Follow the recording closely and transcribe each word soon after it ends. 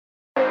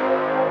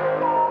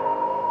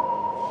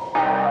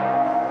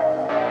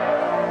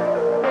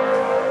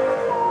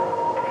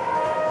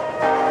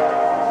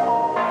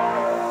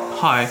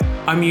Hi,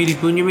 I'm Yuri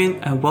Bunyamin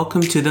and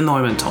welcome to the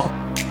Neumann Talk,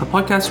 a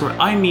podcast where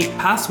I meet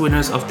past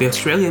winners of the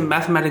Australian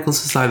Mathematical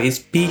Society's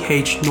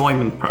B.H.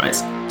 Neumann Prize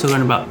to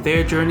learn about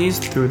their journeys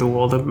through the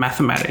world of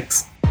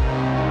mathematics.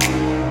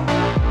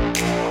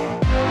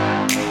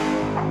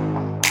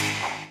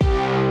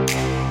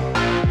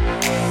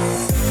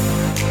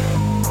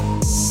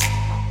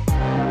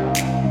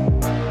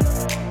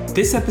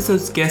 This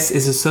episode's guest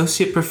is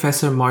Associate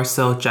Professor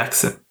Marcel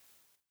Jackson.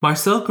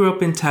 Marcel grew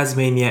up in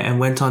Tasmania and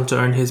went on to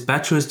earn his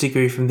bachelor's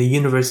degree from the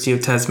University of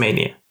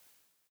Tasmania.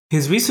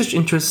 His research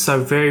interests are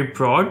very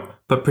broad,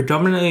 but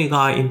predominantly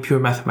lie in pure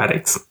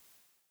mathematics.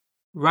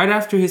 Right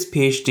after his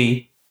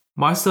PhD,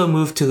 Marcel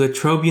moved to La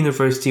Trobe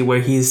University,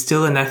 where he is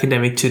still an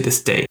academic to this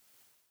day.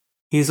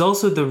 He is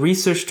also the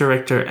research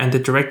director and the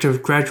director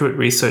of graduate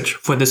research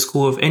for the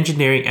School of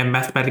Engineering and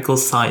Mathematical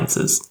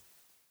Sciences.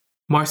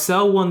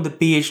 Marcel won the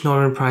B.H.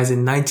 Neumann Prize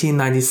in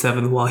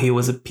 1997 while he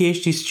was a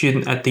PhD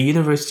student at the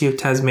University of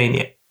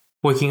Tasmania,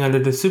 working under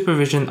the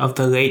supervision of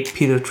the late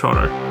Peter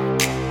Trotter.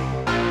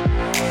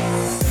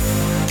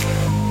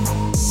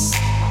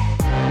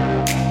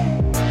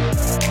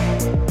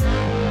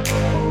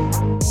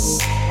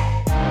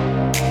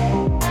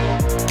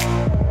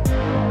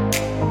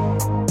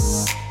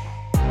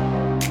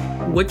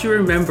 What do you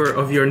remember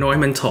of your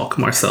Neumann talk,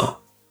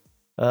 Marcel?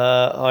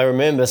 I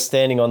remember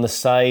standing on the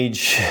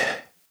stage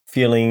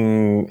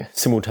feeling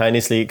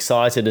simultaneously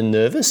excited and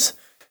nervous.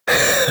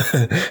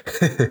 I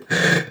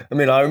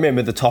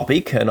remember the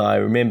topic and I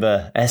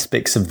remember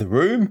aspects of the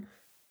room.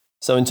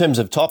 So in terms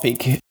of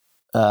topic, it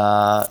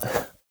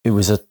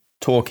was a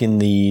talk in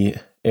the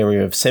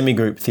area of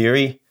semigroup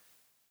theory.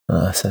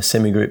 So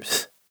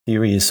semigroup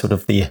theory is sort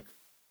of the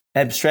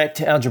abstract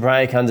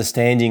algebraic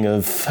understanding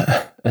of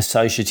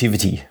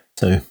associativity.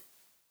 So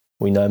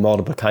we know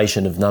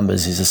multiplication of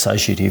numbers is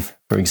associative,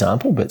 for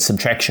example, but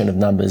subtraction of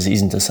numbers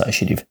isn't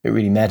associative. It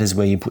really matters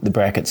where you put the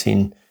brackets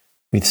in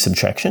with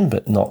subtraction,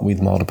 but not with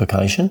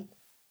multiplication.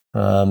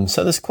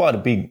 So there's quite a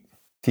big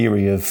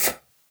theory of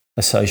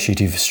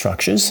associative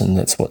structures, and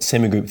that's what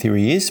semigroup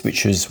theory is,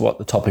 which is what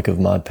the topic of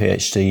my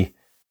PhD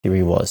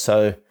theory was.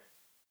 So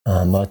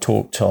I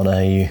talked on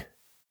a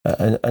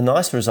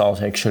nice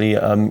result, actually.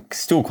 I'm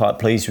still quite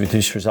pleased with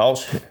this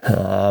result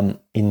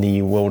in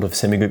the world of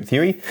semigroup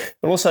theory,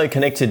 but also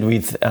connected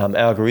with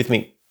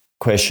algorithmic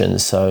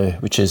questions,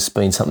 which has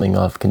been something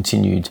I've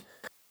continued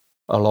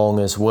along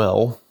as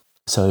well.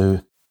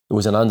 So it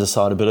was an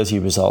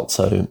undecidability result.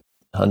 So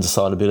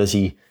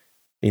undecidability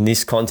in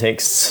this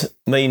context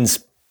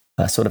means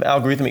sort of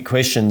algorithmic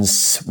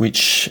questions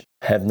which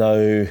have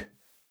no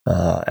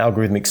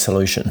algorithmic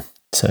solution.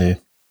 So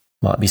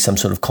might be some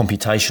sort of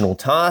computational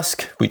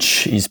task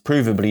which is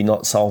provably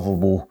not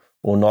solvable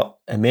or not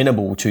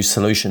amenable to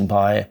solution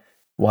by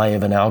way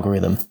of an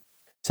algorithm.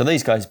 So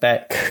these go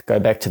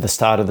back to the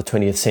start of the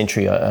 20th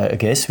century, I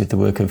guess, with the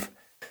work of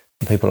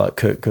people like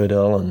Kurt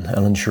Gödel and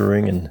Alan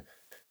Turing and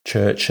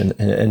Church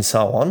and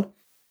so on.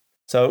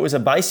 So it was a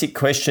basic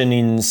question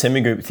in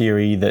semigroup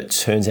theory that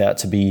turns out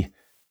to be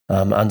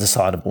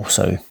undecidable.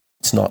 So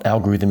it's not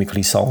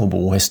algorithmically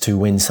solvable as to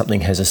when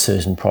something has a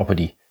certain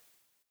property.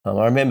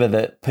 I remember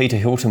that Peter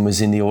Hilton was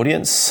in the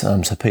audience.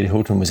 So Peter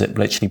Hilton was at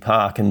Bletchley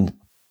Park, and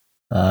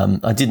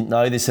I didn't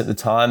know this at the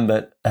time,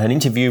 but an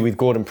interview with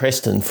Gordon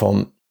Preston,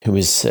 who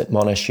was at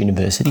Monash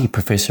University,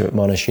 professor at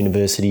Monash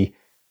University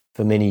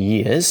for many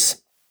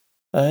years,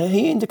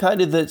 he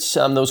indicated that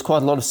there was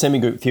quite a lot of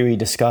semigroup theory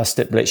discussed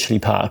at Bletchley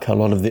Park. A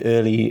lot of the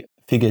early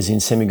figures in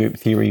semigroup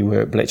theory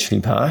were at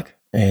Bletchley Park,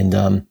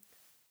 and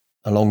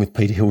along with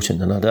Peter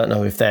Hilton. And I don't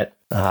know if that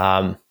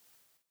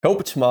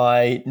helped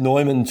my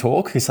Neumann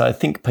talk, because I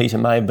think Peter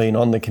may have been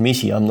on the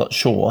committee, I'm not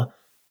sure,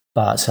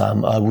 but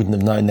I wouldn't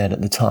have known that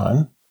at the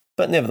time.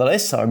 But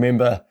nevertheless, I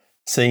remember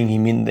seeing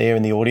him in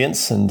the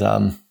audience,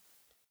 and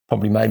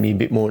probably made me a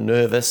bit more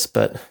nervous,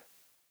 but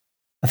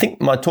I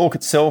think my talk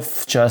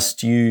itself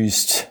just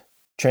used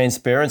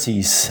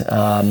transparencies.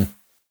 I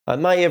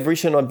may have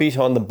written a bit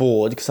on the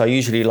board because I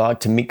usually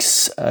like to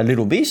mix a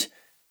little bit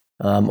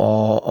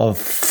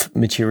of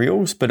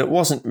materials, but it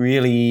wasn't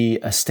really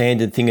a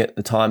standard thing at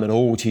the time at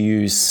all to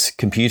use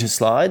computer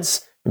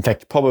slides. In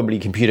fact, probably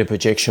computer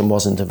projection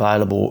wasn't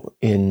available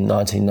in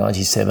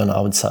 1997,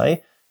 I would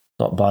say,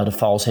 not by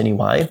default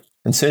anyway.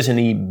 And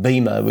certainly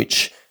Beamer,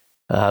 which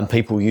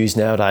people use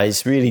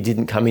nowadays, really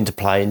didn't come into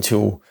play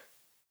until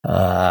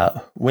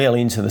well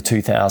into the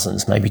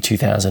 2000s, maybe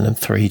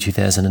 2003,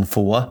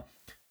 2004.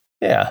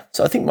 Yeah,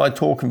 so I think my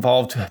talk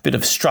involved a bit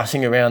of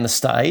strutting around the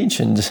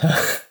stage and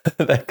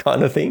that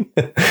kind of thing.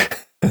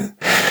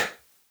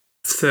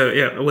 So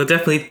yeah, we'll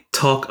definitely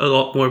talk a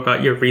lot more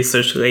about your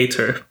research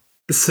later.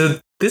 So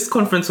this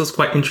conference was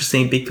quite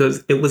interesting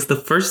because it was the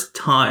first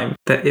time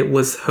that it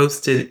was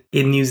hosted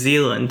in New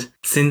Zealand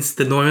since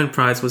the Neumann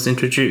Prize was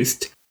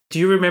introduced. Do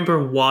you remember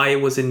why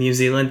it was in New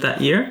Zealand that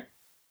year?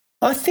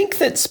 I think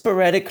that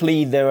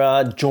sporadically there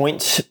are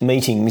joint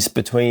meetings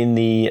between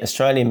the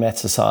Australian Math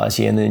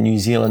Society and the New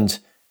Zealand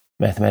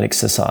Mathematics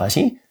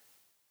Society.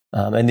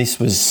 And this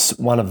was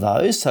one of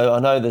those. So I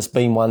know there's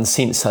been one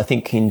since, I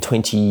think in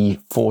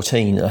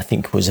 2014, I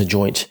think was a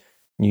joint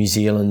New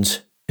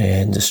Zealand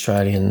and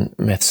Australian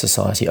Maths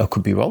Society. I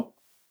could be wrong.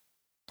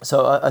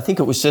 So I think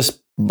it was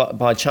just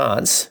by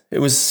chance. It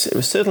was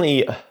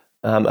certainly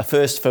a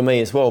first for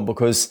me as well,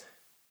 because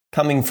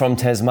coming from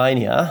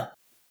Tasmania,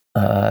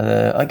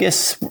 I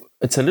guess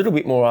it's a little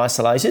bit more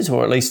isolated,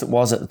 or at least it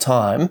was at the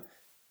time.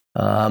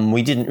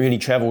 We didn't really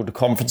travel to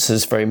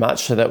conferences very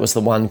much, so that was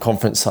the one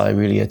conference I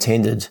really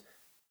attended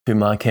to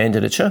my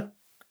candidature.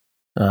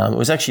 It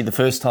was actually the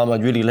first time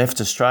I'd really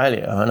left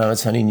Australia. I know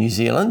it's only New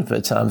Zealand,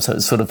 but so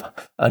it's sort of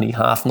only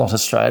half not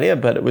Australia,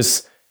 but it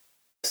was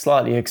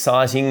slightly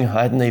exciting.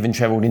 I hadn't even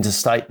travelled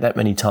interstate that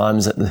many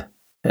times at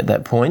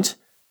that point.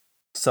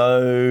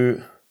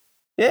 So,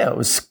 yeah, it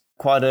was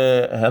quite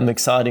a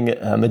exciting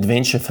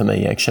adventure for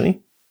me,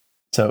 actually.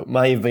 So it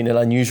may have been an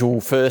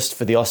unusual first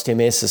for the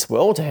AustMS as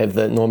well to have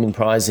the Neumann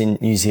Prize in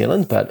New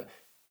Zealand, but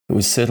it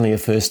was certainly a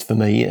first for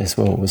me as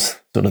well. It was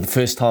sort of the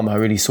first time I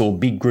really saw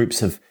big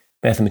groups of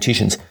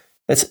mathematicians.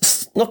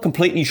 That's not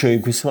completely true,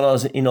 because when I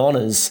was in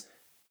honours,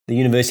 the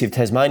University of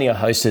Tasmania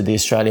hosted the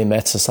Australian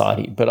Maths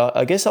Society, but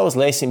I guess I was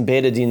less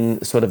embedded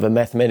in sort of a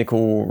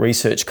mathematical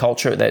research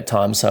culture at that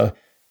time, so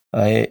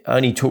I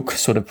only took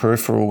sort of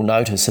peripheral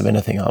notice of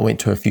anything. I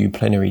went to a few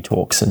plenary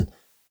talks, and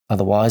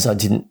otherwise I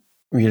didn't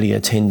really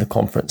attend the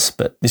conference.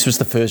 But this was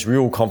the first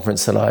real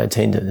conference that I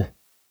attended.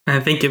 I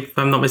think, if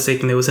I'm not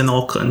mistaken, it was in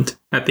Auckland,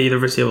 at the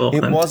University of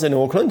Auckland. It was in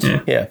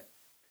Auckland, yeah.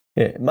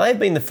 It may have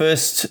been the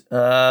first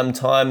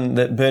time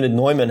that Bernard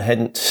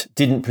Neumann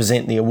didn't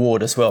present the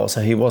award as well,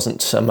 so he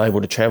wasn't able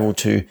to travel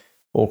to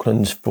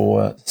Auckland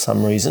for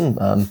some reason,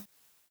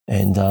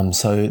 and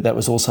so that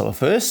was also a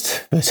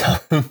first, but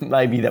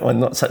maybe that one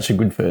not such a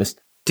good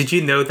first. Did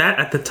you know that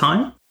at the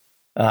time?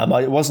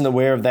 I wasn't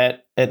aware of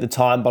that at the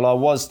time, but I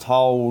was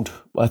told,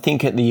 I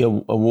think at the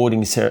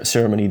awarding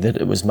ceremony, that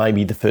it was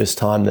maybe the first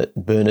time that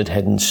Bernard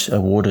hadn't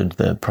awarded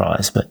the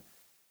prize, but...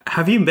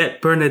 Have you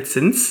met Bernard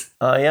since?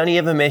 I only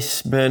ever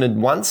met Bernard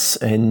once,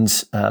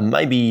 and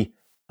maybe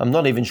I'm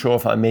not even sure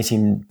if I met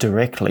him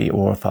directly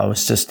or if I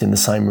was just in the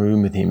same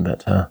room with him,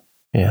 but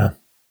yeah.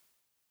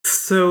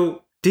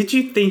 So, did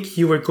you think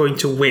you were going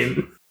to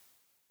win?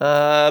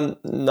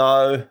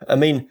 No. I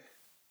mean,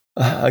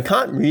 I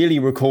can't really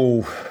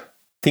recall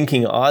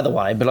thinking either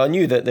way, but I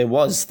knew that there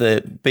was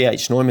the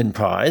B.H. Neumann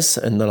Prize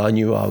and that I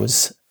knew I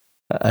was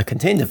a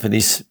contender for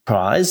this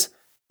prize,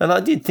 and I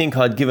did think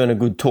I'd given a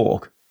good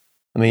talk.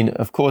 I mean,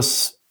 of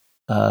course,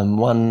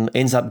 one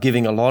ends up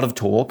giving a lot of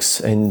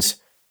talks, and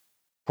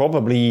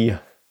probably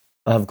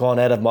I've gone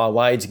out of my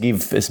way to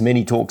give as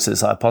many talks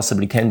as I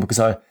possibly can, because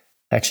I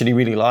actually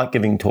really like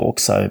giving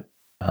talks. So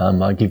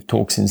I give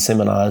talks in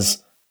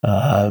seminars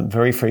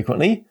very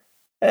frequently,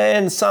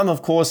 and some,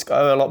 of course,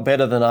 go a lot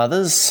better than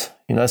others.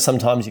 You know,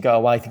 sometimes you go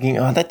away thinking,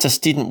 oh, that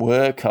just didn't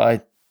work.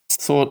 I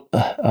thought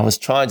I was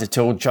trying to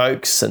tell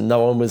jokes and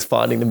no one was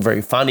finding them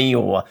very funny,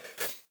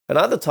 and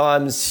other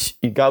times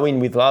you go in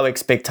with low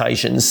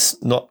expectations,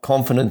 not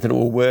confident that it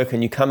will work,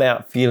 and you come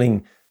out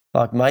feeling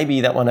like maybe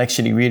that one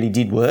actually really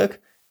did work.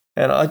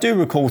 And I do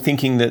recall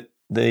thinking that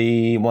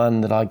the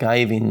one that I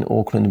gave in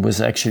Auckland was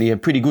actually a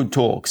pretty good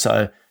talk.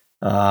 So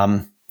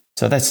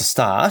that's a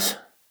start.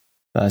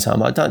 But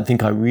I don't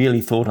think I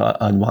really thought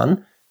I'd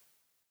won.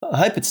 I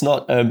hope it's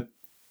not a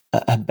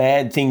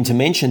bad thing to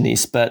mention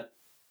this, but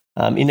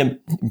in a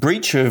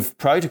breach of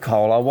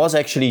protocol, I was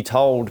actually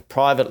told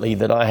privately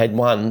that I had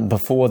won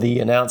before the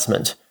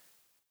announcement.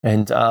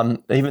 And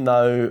even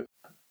though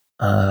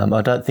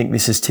I don't think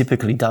this is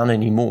typically done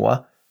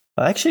anymore,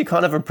 I actually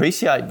kind of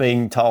appreciate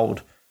being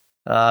told.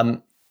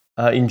 I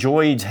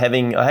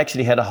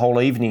actually had a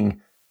whole evening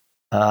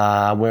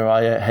where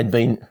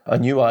I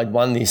knew I'd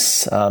won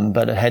this,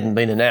 but it hadn't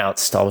been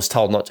announced. I was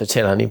told not to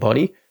tell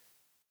anybody.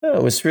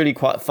 It was really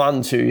quite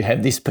fun to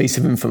have this piece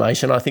of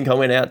information. I think I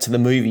went out to the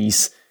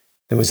movies.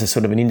 There was a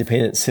sort of an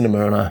independent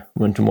cinema, and I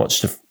went and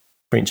watched a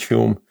French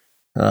film,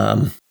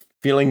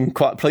 feeling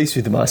quite pleased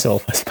with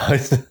myself, I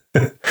suppose.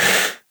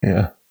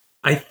 Yeah.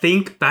 I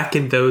think back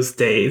in those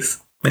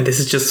days, and this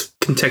is just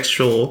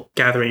contextual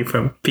gathering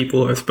from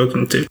people I've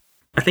spoken to,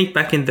 I think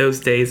back in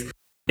those days,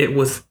 it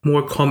was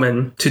more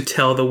common to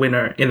tell the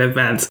winner in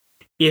advance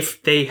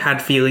if they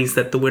had feelings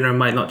that the winner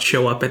might not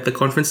show up at the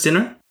conference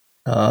dinner.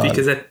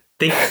 Because I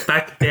think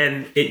back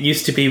then it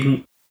used to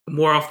be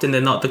more often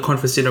than not the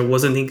conference dinner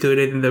wasn't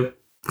included in the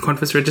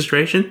conference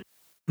registration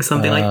or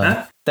something like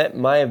that. That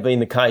may have been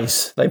the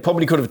case. They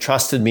probably could have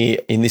trusted me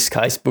in this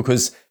case,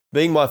 because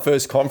being my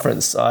first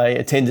conference, I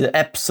attended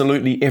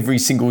absolutely every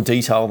single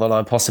detail that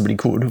I possibly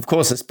could. Of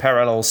course, it's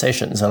parallel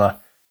sessions, and I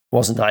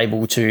wasn't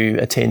able to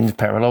attend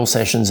parallel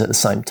sessions at the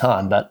same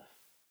time, but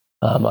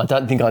I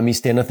don't think I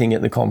missed anything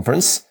at the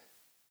conference.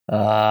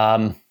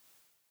 Whereas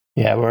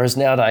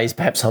nowadays,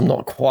 perhaps I'm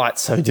not quite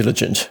so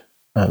diligent.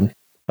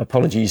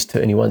 Apologies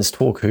to anyone's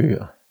talk who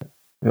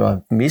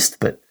I've missed,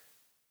 but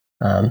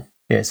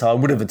so I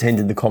would have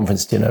attended the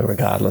conference dinner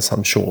regardless,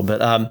 I'm sure. But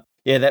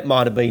that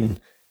might have been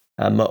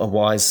a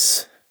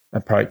wise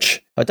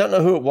approach. I don't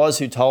know who it was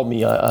who told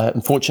me.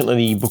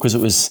 Unfortunately, because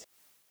it was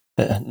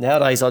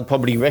nowadays, I'd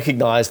probably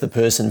recognise the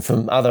person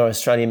from other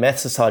Australian Math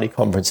Society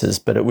conferences,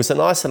 but it was an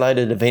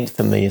isolated event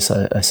for me, as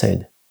I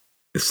said.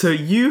 So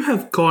you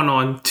have gone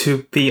on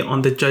to be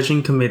on the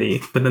judging committee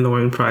for the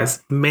Norman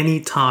Prize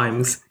many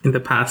times in the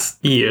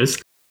past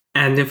years.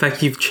 And in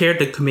fact, you've chaired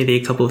the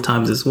committee a couple of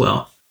times as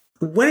well.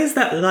 What is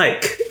that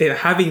like,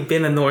 having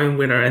been a Norman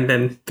winner and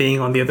then being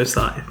on the other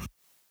side?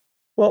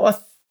 Well, I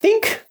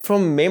think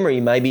from memory,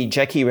 maybe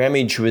Jackie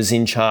Ramage was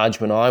in charge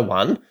when I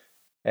won.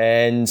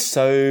 And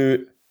so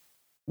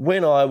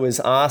when I was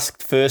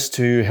asked first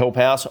to help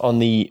out on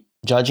the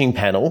judging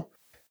panel,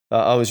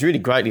 I was really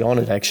greatly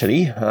honoured,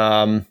 actually.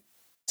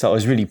 So I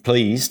was really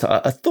pleased.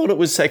 I thought it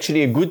was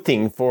actually a good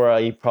thing for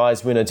a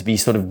prize winner to be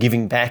sort of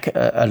giving back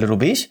a little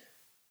bit.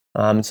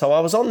 So I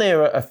was on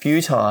there a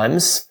few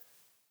times.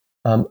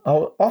 I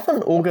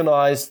often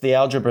organised the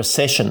algebra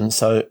session,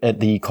 so at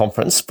the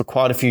conference, for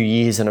quite a few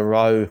years in a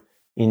row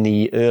in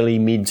the early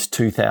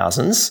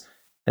mid-2000s.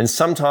 And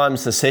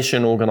sometimes the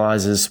session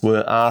organisers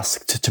were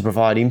asked to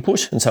provide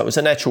input. And so it was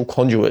a natural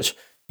conduit,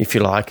 if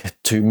you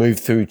like, to move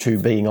through to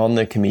being on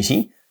the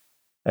committee.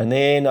 And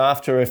then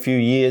after a few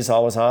years, I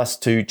was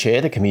asked to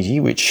chair the committee,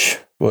 which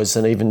was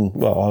as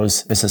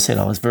I said,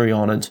 I was very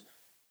honoured.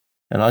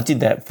 And I did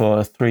that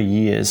for 3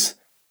 years.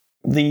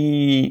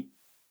 The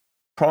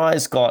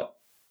prize got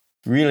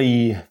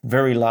really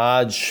very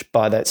large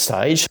by that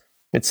stage.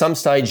 At some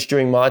stage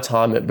during my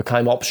time, it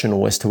became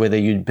optional as to whether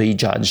you'd be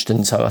judged.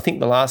 And so I think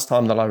the last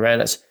time that I ran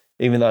it,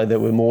 even though there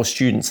were more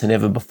students than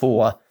ever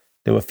before,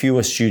 there were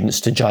fewer students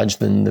to judge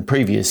than the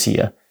previous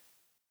year.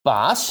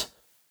 But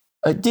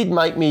it did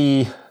make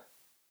me,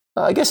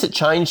 I guess it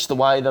changed the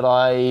way that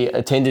I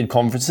attended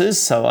conferences.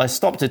 So I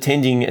stopped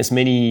attending as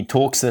many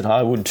talks that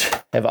I would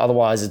have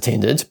otherwise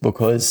attended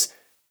because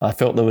I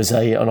felt there was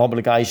an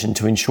obligation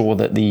to ensure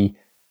that the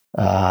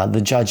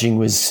judging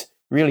was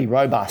really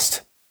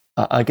robust.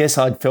 I guess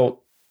I'd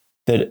felt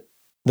that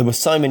there were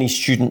so many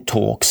student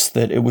talks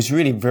that it was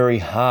really very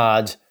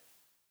hard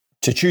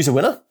to choose a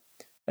winner.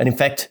 And in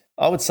fact,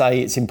 I would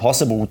say it's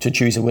impossible to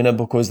choose a winner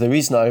because there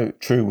is no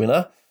true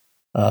winner.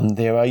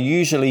 There are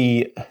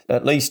usually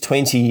at least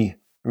 20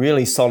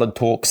 really solid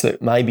talks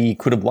that maybe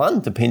could have won,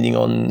 depending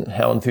on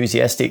how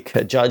enthusiastic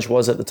a judge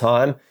was at the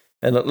time.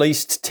 And at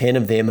least 10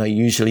 of them are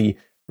usually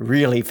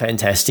really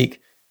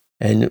fantastic.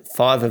 And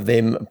 5 of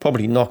them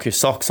probably knock your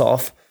socks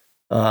off.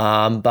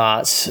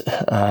 But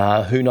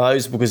who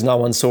knows, because no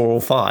one saw all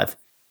 5.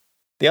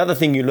 The other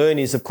thing you learn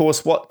is, of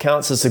course, what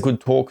counts as a good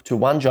talk to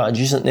one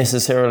judge isn't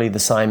necessarily the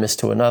same as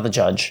to another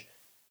judge.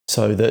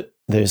 So that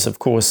there's, of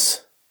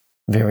course,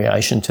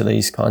 variation to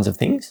these kinds of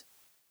things.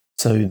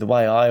 So the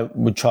way I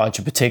would try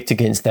to protect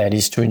against that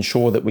is to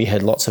ensure that we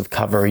had lots of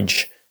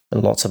coverage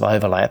and lots of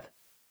overlap.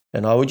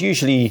 And I would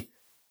initially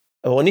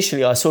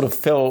I sort of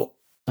felt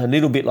a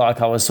little bit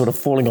like I was sort of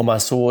falling on my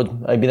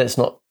sword. Maybe that's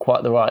not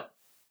quite the right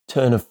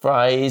turn of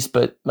phrase,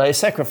 but maybe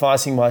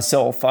sacrificing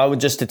myself, I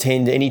would just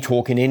attend any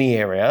talk in any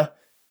area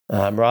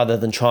rather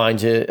than trying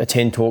to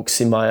attend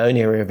talks in my own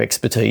area of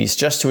expertise,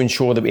 just to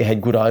ensure that we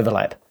had good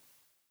overlap.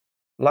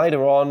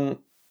 Later on,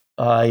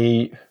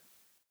 I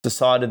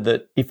decided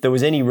that if there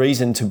was any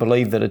reason to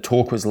believe that a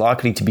talk was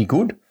likely to be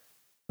good,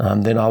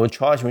 then I would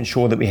try to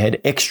ensure that we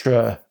had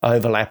extra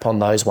overlap on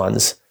those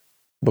ones,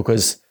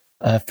 because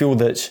I feel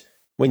that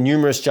when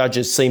numerous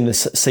judges seem to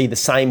see the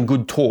same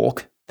good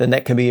talk, then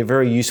that can be a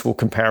very useful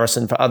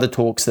comparison for other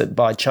talks that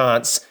by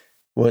chance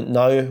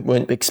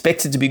weren't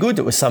expected to be good.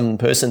 It was some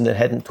person that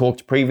hadn't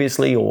talked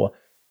previously, or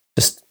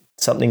just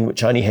something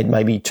which only had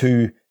maybe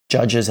 2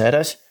 judges at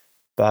it.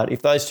 But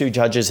if those 2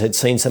 judges had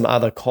seen some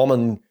other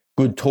common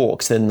good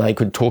talks, then they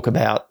could talk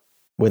about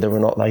whether or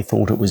not they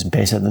thought it was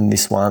better than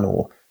this one,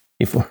 or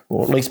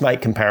at least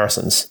make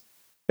comparisons.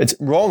 It's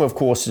wrong, of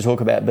course, to talk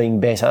about being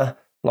better.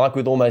 Like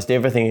with almost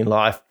everything in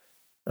life,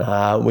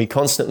 we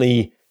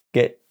constantly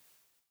get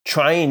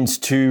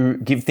trained to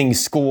give things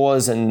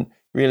scores and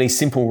really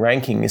simple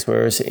rankings,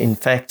 whereas in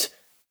fact,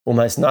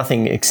 almost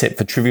nothing except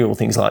for trivial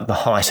things like the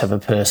height of a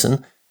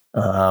person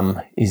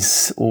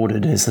is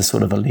ordered as a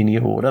sort of a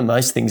linear order.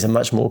 Most things are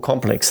much more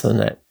complex than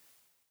that.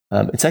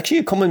 It's actually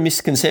a common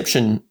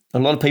misconception. A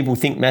lot of people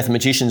think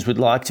mathematicians would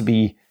like to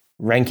be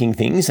ranking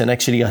things, and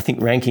actually I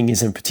think ranking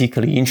is a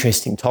particularly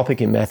interesting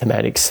topic in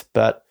mathematics,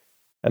 but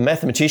a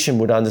mathematician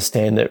would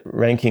understand that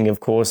ranking,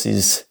 of course,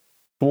 is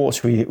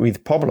fraught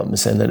with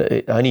problems, and that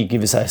it only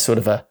gives a sort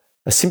of a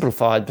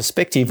simplified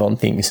perspective on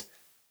things.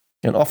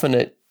 And often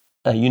at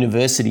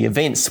university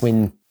events,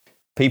 when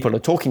people are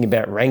talking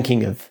about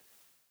ranking of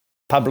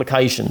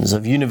publications,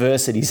 of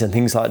universities and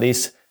things like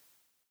this,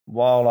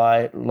 while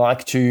I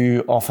like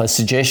to offer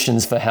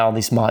suggestions for how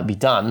this might be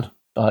done,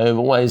 I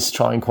always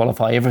try and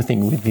qualify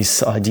everything with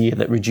this idea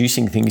that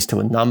reducing things to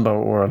a number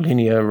or a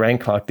linear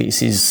rank like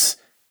this is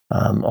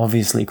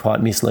obviously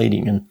quite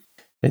misleading. And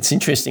it's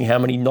interesting how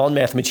many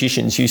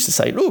non-mathematicians used to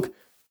say, look,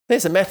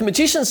 there's a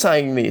mathematician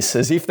saying this,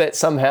 as if that's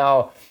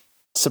somehow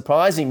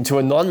surprising to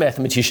a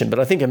non-mathematician. But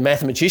I think a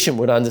mathematician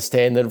would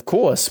understand that, of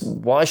course,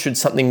 why should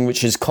something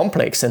which is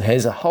complex and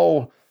has a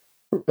whole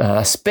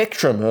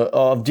spectrum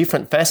of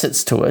different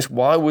facets to it,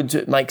 why would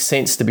it make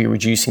sense to be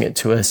reducing it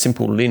to a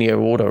simple linear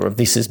order of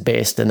this is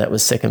best and that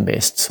was second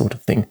best sort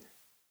of thing?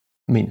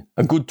 I mean,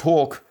 a good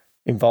talk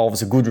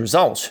involves a good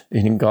result.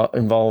 It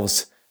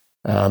involves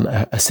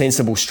a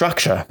sensible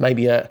structure,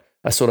 maybe a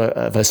sort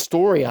of a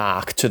story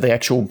arc to the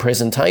actual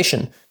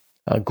presentation,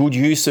 a good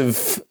use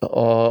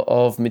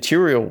of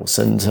materials,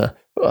 and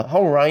a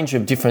whole range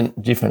of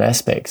different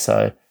aspects.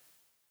 So,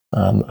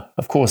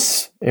 of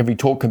course, every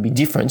talk can be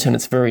different, and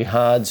it's very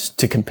hard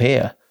to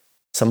compare.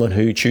 Someone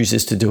who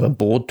chooses to do a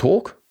board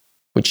talk,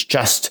 which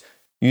just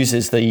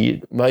uses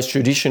the most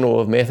traditional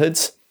of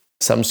methods,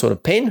 some sort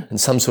of pen and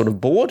some sort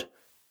of board,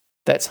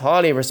 that's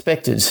highly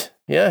respected.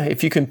 Yeah,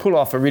 if you can pull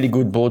off a really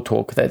good board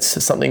talk, that's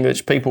something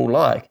which people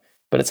like,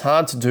 but it's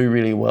hard to do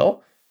really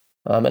well.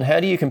 And how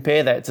do you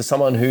compare that to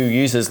someone who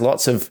uses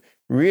lots of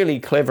really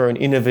clever and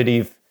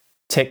innovative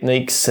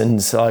techniques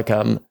and like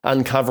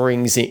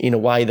uncoverings in a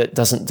way that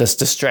doesn't just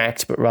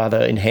distract but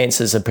rather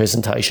enhances a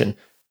presentation?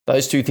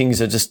 Those two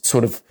things are just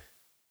sort of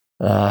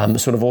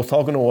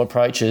orthogonal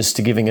approaches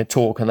to giving a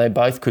talk, and they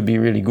both could be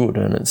really good,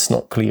 and it's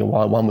not clear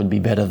why one would be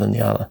better than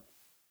the other.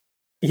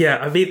 Yeah,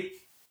 I mean,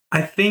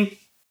 I think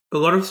a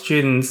lot of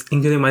students,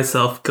 including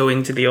myself, go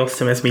into the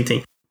OSMS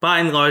meeting. By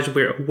and large,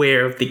 we're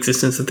aware of the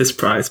existence of this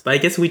prize, but I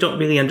guess we don't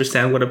really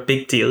understand what a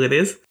big deal it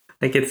is.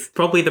 Like, it's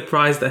probably the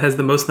prize that has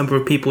the most number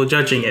of people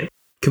judging it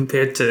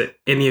compared to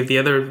any of the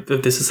other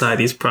of the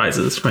society's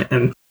prizes, right?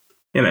 And,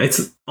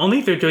 it's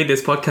only through doing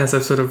this podcast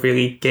I've sort of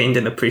really gained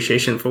an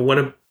appreciation for what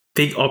a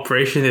big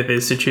operation it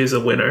is to choose a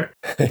winner.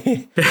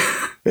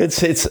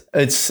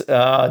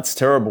 It's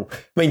terrible.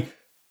 I mean,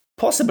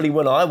 possibly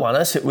when I won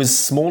it was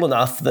small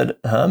enough that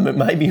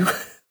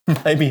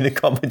maybe the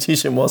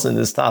competition wasn't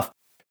as tough.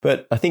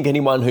 But I think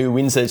anyone who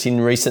wins it in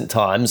recent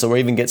times or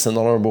even gets an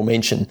honourable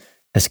mention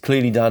has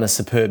clearly done a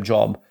superb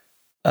job.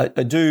 I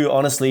do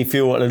honestly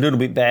feel a little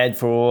bit bad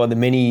for the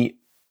many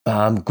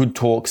good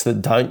talks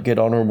that don't get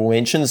honourable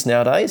mentions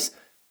nowadays.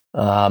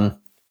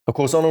 Of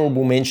course,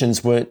 honourable mentions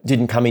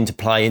didn't come into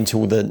play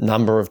until the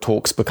number of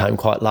talks became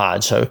quite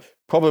large. So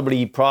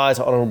probably prior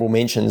to honourable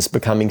mentions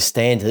becoming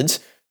standard,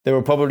 there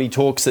were probably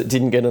talks that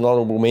didn't get an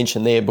honourable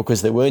mention there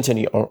because there weren't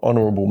any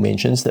honourable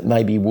mentions that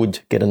maybe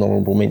would get an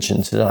honourable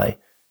mention today.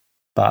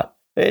 But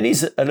it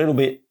is a little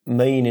bit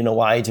mean in a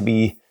way to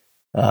be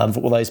for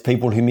all those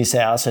people who miss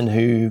out and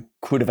who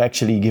could have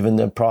actually given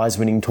a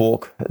prize-winning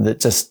talk that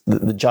just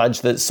the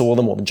judge that saw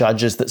them or the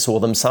judges that saw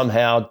them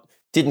somehow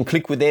didn't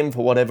click with them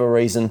for whatever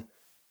reason.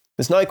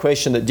 There's no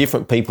question that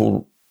different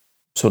people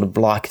sort of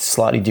like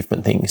slightly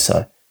different things.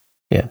 So,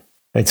 yeah,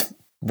 it's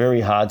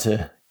very hard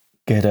to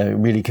get a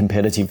really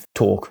competitive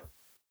talk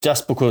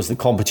just because the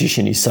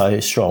competition is so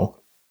strong.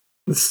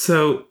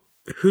 So,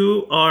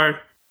 who are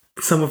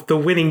some of the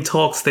winning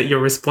talks that you're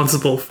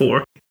responsible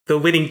for? The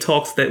winning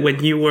talks that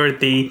when you were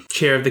the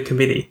chair of the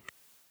committee?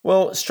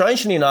 Well,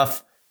 strangely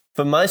enough,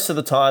 for most of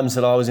the times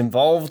that I was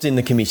involved in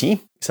the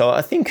committee, so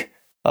I think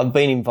I've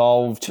been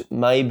involved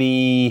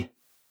maybe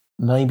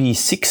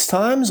 6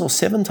 times or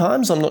 7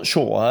 times, I'm not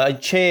sure. I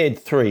chaired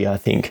 3, I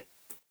think.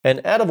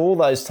 And out of all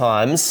those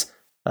times,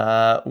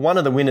 one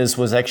of the winners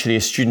was actually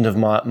a student of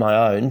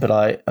my own,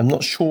 but I'm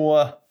not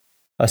sure.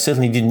 I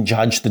certainly didn't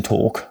judge the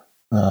talk.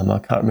 I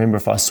can't remember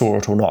if I saw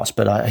it or not,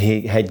 but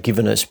he had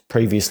given it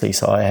previously,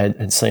 so I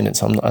had seen it,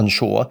 so I'm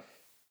unsure.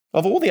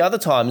 Of all the other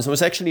times, there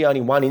was actually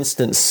only one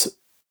instance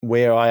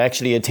where I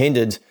actually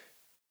attended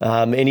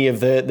any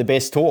of the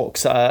best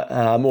talks, or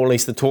at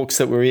least the talks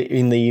that were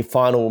in the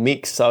final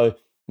mix. So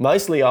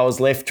mostly I was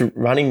left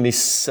running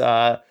this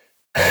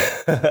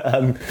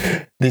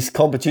this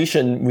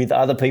competition with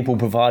other people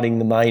providing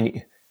the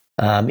main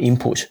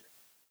input.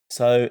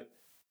 So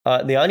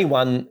the only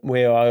one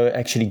where I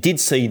actually did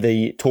see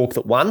the talk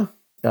that won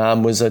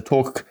was a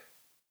talk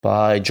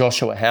by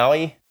Joshua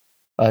Howie.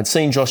 I'd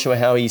seen Joshua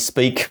Howie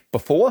speak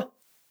before,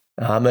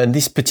 and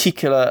this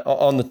particular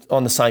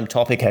on the same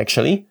topic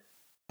actually.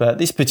 But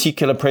this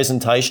particular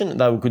presentation,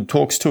 they were good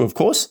talks too, of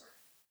course.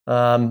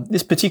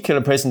 This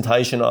particular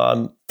presentation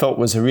I felt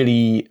was a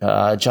really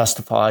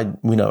justified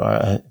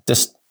winner.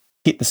 Just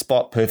hit the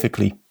spot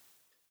perfectly.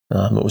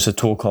 It was a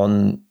talk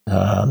on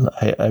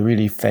a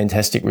really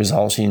fantastic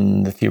result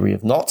in the theory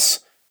of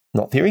knots,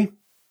 knot theory.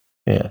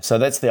 Yeah, so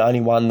that's the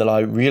only one that I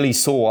really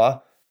saw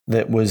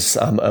that was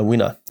a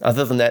winner.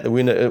 Other than that, the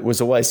winner it was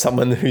always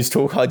someone whose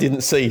talk I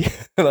didn't see,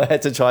 and I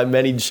had to try and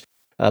manage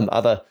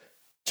other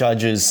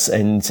judges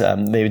and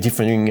their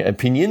differing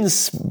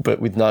opinions, but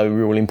with no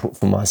real input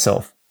from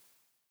myself.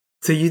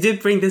 So you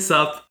did bring this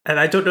up, and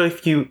I don't know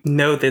if you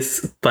know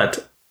this,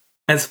 but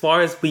as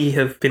far as we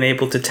have been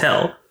able to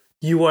tell,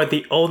 you are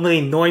the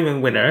only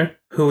Neumann winner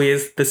who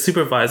is the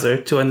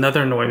supervisor to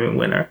another Neumann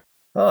winner.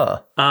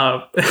 Ah.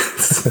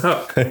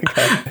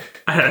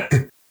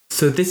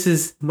 So this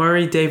is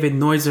Murray David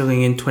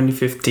Neuserling in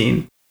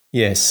 2015.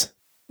 Yes.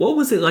 What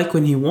was it like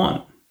when he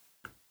won?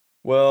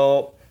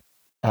 Well,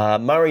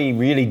 Murray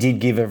really did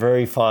give a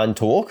very fine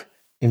talk.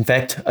 In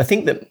fact, I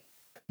think that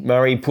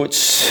Murray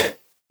puts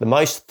the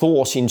most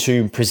thought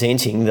into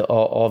presenting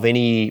of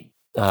any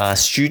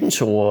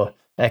student or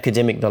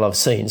academic that I've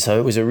seen. So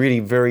it was a really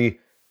very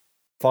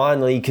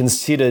finely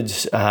considered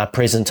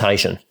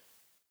presentation.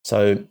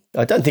 So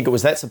I don't think it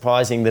was that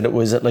surprising that it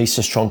was at least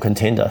a strong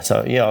contender.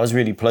 So yeah, I was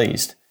really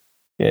pleased.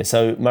 Yeah,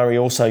 so Murray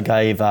also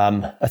gave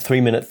a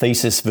 3-minute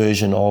thesis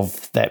version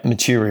of that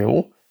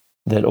material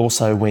that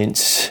also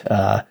went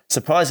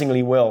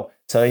surprisingly well.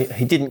 So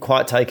he didn't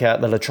quite take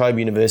out the La Trobe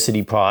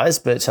University prize,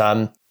 but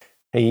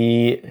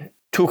he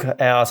took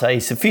out a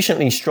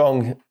sufficiently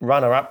strong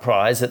runner-up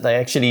prize that they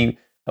actually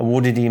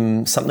awarded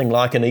him something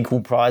like an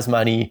equal prize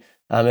money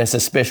as a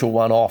special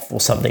one-off or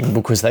something,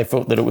 because they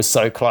felt that it was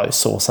so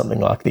close or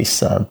something like this.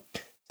 So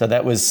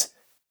that was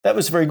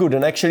very good.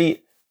 And actually,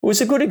 it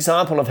was a good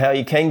example of how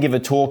you can give a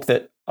talk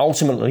that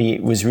ultimately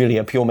was really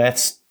a pure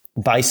maths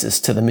basis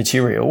to the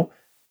material,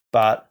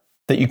 but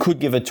that you could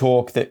give a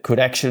talk that could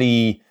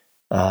actually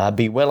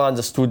be well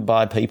understood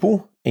by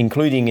people,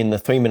 including in the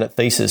 3-minute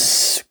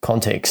thesis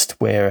context,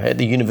 where at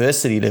the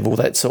university level,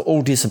 that's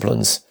all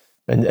disciplines,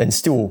 and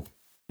still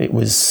it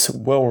was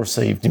well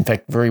received, in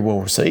fact, very well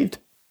received.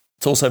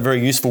 It's also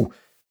very useful.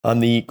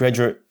 I'm the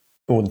graduate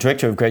or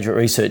director of graduate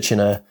research in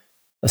a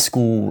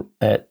school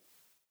at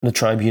La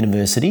Trobe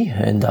University,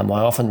 and I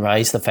often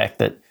raise the fact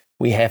that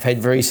we have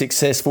had very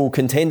successful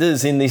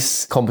contenders in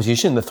this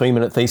competition, the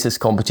 3-minute thesis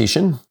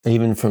competition,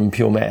 even from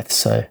pure maths.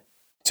 So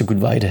it's a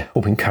good way to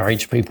help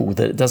encourage people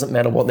that it doesn't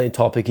matter what their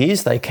topic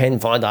is, they can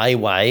find a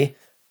way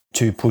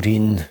to put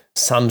in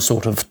some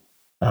sort of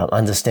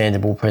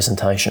understandable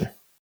presentation.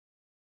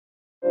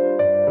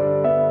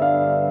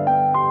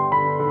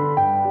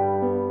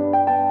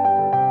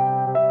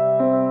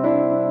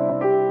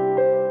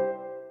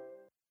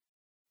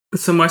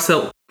 So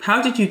Marcel,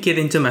 how did you get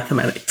into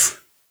mathematics?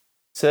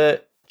 It's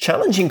a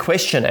challenging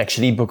question,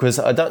 actually, because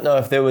I don't know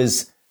if there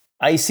was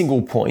a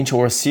single point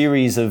or a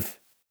series of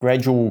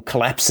gradual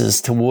collapses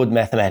toward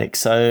mathematics.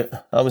 So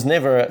I was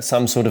never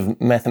some sort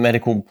of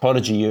mathematical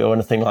prodigy or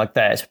anything like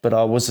that, but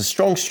I was a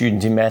strong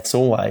student in maths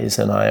always,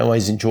 and I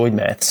always enjoyed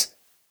maths.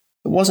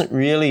 It wasn't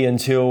really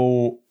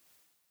until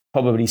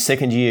probably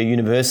second year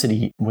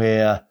university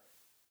where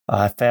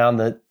I found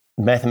that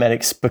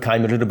mathematics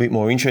became a little bit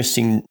more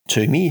interesting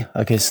to me.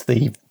 I guess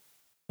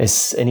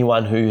as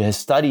anyone who has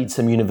studied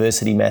some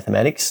university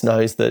mathematics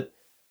knows that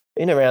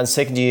in around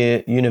second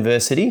year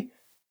university,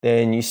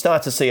 then you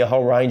start to see a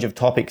whole range of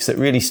topics that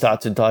really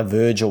start to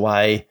diverge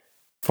away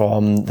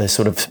from the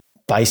sort of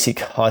basic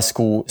high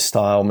school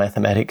style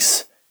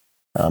mathematics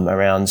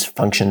around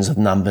functions of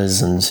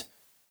numbers and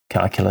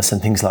calculus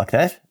and things like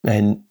that.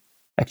 And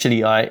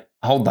actually, I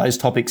hold those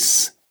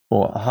topics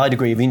or a high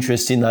degree of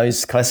interest in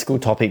those classical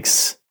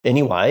topics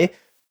anyway.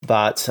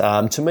 But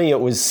to me, it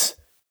was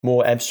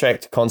more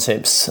abstract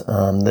concepts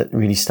that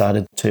really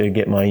started to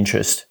get my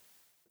interest.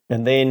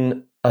 And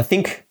then I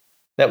think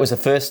that was the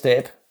first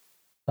step.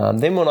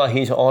 Then when I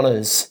hit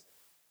honours,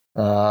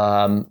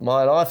 my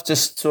life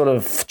just sort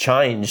of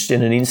changed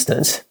in an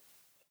instant.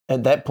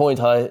 At that point,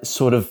 I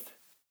sort of,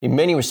 in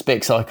many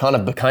respects, I kind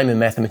of became a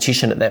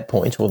mathematician at that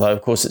point, although,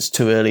 of course, it's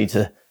too early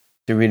to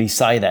really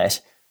say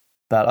that.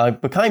 But I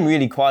became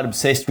really quite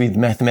obsessed with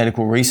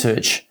mathematical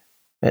research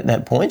at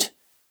that point,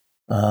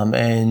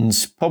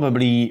 and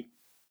probably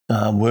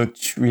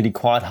worked really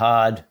quite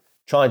hard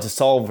trying to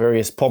solve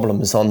various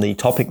problems on the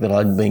topic that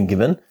I'd been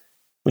given,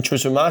 which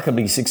was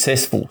remarkably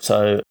successful.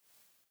 So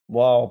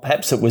while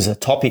perhaps it was a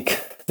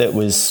topic that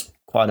was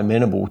quite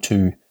amenable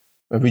to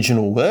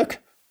original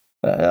work,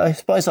 I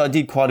suppose I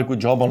did quite a good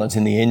job on it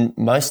in the end,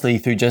 mostly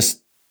through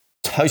just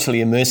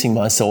totally immersing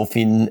myself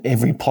in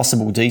every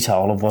possible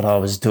detail of what I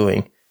was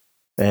doing.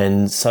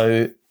 And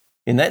so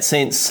in that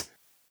sense,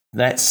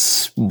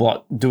 that's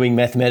what doing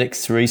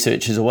mathematics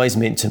research has always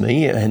meant to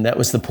me, and that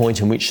was the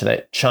point in which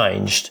that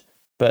changed.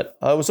 But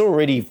I was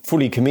already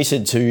fully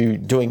committed to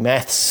doing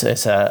maths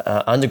as an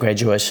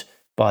undergraduate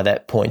by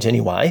that point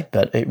anyway,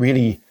 but it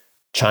really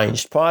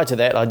changed. Prior to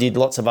that, I did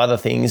lots of other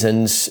things,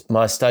 and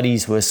my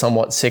studies were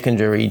somewhat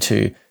secondary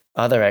to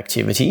other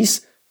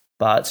activities.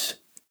 But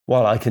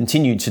while I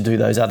continued to do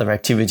those other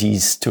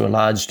activities to a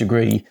large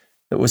degree,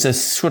 it was a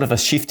sort of a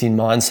shift in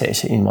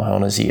mindset in my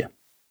honours year.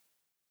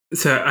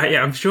 So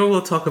I'm sure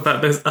we'll talk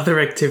about those other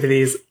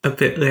activities a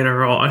bit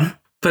later on.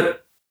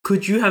 But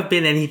could you have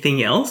been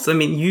anything else? I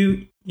mean,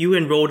 you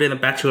enrolled in a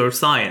Bachelor of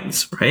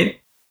Science,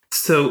 right?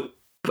 So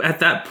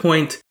at that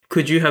point,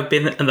 could you have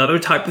been another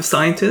type of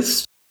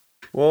scientist?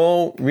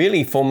 Well,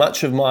 really, for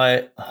much of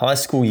my high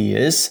school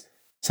years,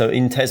 so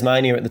in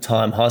Tasmania at the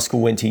time, high school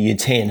went to year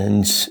 10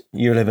 and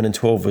year 11 and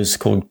 12 was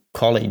called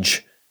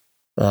college.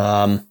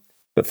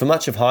 But for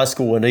much of high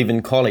school and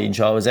even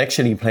college, I was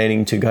actually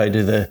planning to go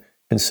to the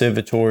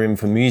Conservatorium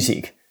for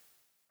Music.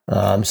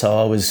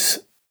 So I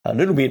was a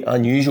little bit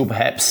unusual,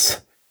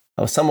 perhaps.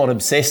 I was somewhat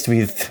obsessed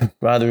with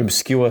rather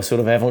obscure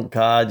sort of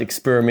avant-garde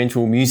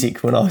experimental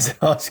music when I was in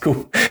high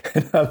school.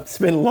 And I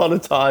spent a lot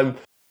of time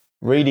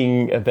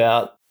reading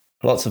about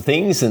lots of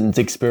things and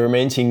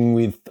experimenting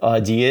with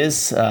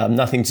ideas,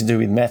 nothing to do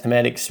with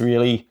mathematics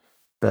really.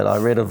 but I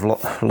read a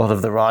lot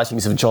of the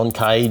writings of John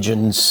Cage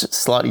and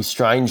slightly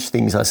strange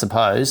things, I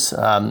suppose,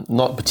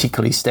 not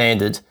particularly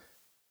standard.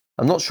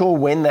 I'm not sure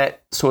when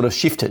that sort of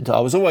shifted. I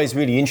was always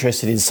really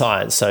interested in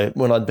science. So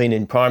when I'd been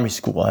in primary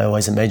school, I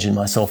always imagined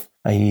myself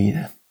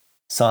a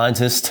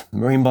scientist,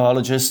 marine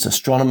biologist,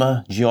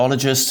 astronomer,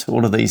 geologist,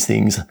 all of these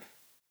things.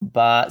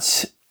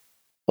 But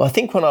I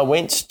think when I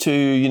went to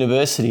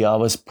university, I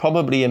was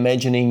probably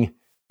imagining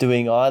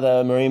doing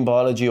either marine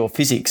biology or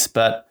physics.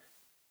 But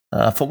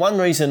for one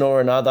reason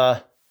or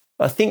another,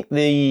 I think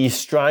the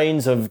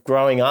strains of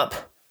growing up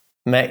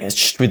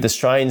matched with the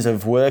strains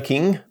of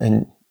working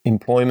and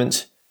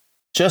employment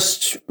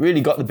just really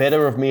got the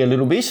better of me a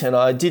little bit, and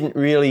I didn't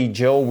really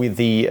gel with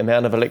the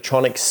amount of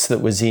electronics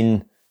that was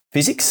in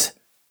physics,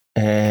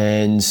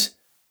 and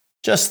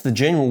just the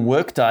general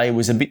work day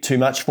was a bit too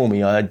much for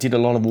me. I did a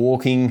lot of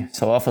walking,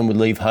 so I often would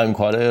leave home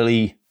quite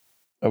early,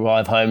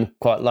 arrive home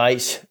quite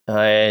late,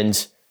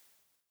 and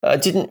I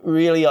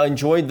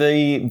enjoyed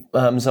the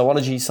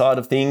zoology side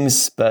of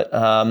things, but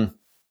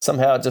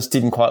somehow it just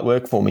didn't quite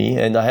work for me,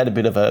 and I had a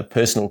bit of a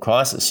personal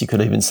crisis, you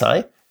could even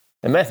say.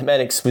 And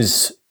mathematics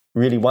was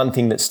really one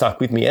thing that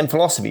stuck with me, and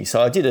philosophy.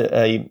 So I did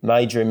a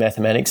major in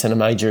mathematics and a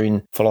major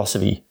in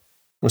philosophy.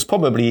 It was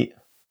probably,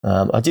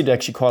 I did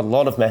actually quite a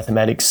lot of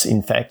mathematics,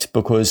 in fact,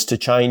 because to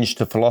change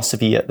to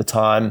philosophy at the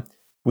time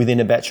within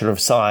a Bachelor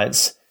of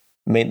Science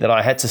meant that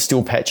I had to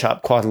still patch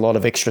up quite a lot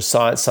of extra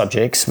science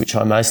subjects, which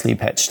I mostly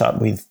patched up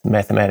with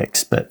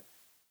mathematics. But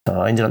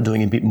I ended up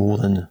doing a bit more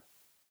than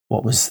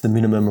what was the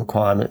minimum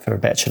requirement for a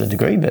bachelor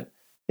degree. But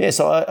yeah,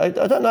 so I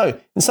don't know.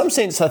 In some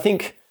sense, I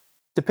think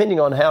depending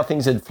on how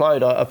things had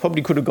flowed, I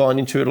probably could have gone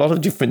into a lot of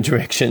different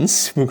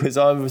directions because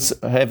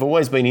I have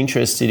always been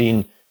interested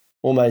in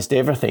almost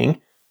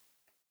everything.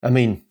 I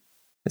mean,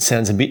 it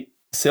sounds a bit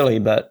silly,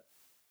 but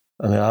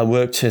I mean, I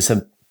worked as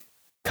a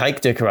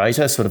cake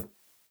decorator, sort of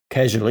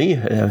casually,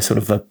 sort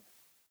of a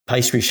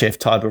pastry chef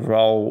type of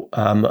role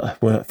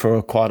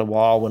for quite a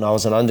while when I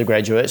was an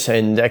undergraduate.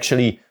 And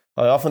actually,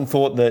 I often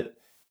thought that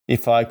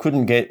if I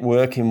couldn't get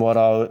work in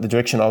the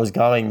direction I was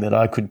going, that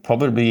I could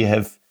probably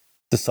have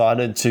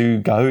decided to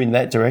go in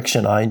that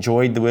direction. I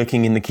enjoyed the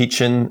working in the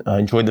kitchen. I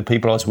enjoyed the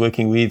people I was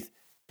working with.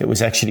 It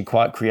was actually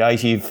quite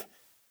creative,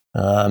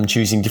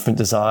 choosing different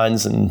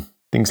designs and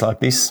things like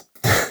this.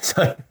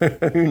 So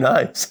who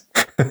knows?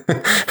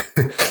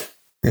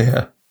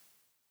 Yeah.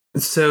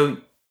 So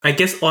I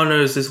guess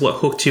honours is what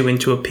hooked you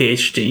into a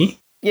PhD.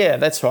 Yeah,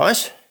 that's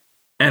right.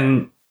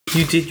 And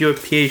you did your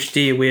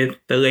PhD with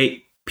the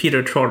late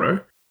Peter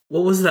Trotter.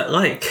 What was that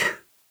like?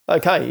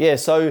 Okay, yeah.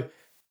 So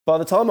by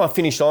the time I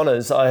finished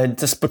honours, I had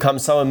just become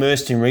so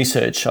immersed in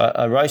research.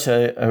 I wrote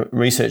a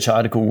research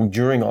article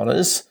during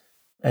honours,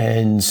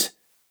 and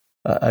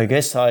I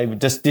guess I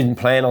just didn't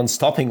plan on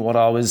stopping what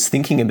I was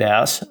thinking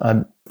about.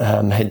 I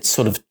had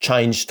sort of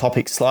changed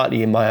topics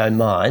slightly in my own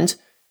mind,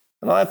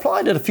 and I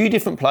applied at a few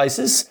different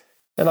places,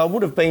 and I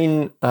would have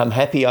been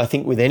happy, I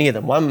think, with any of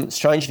them. One,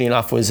 strangely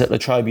enough, was at La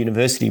Trobe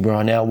University, where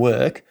I now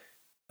work.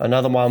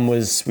 Another one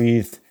was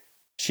with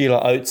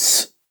Sheila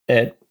Oates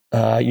at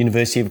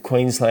University of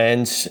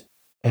Queensland,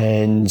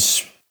 and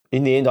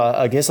in the end,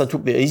 I guess I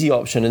took the easy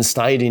option and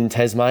stayed in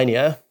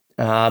Tasmania.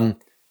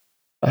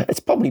 It's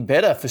probably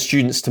better for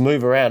students to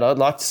move around. I'd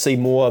like to see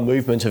more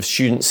movement of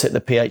students at the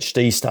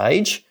PhD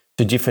stage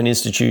to different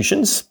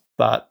institutions,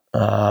 but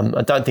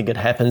I don't think it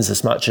happens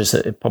as much as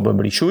it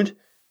probably should.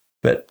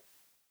 But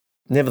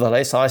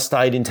nevertheless, I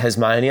stayed in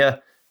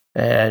Tasmania,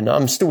 and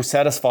I'm still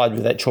satisfied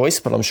with that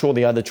choice, but I'm sure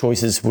the other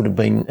choices would have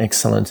been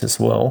excellent as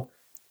well.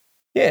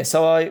 Yeah,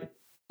 so I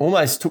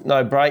almost took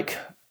no break.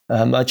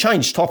 I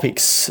changed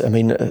topics. I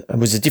mean, it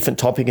was a different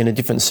topic and a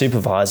different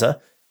supervisor,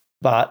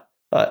 but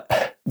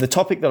the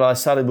topic that I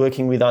started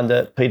working with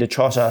under Peter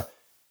Trotter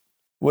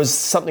was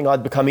something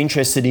I'd become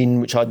interested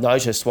in, which I'd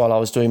noticed while I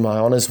was doing my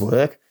honours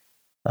work,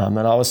 and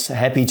I was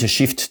happy to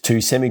shift to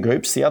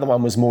semigroups. The other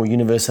one was more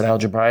universal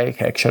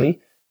algebraic, actually,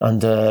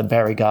 under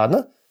Barry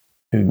Gardner,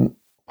 who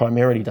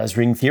primarily does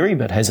ring theory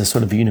but has a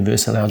sort of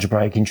universal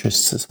algebraic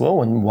interests as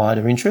well and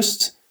wider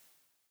interests.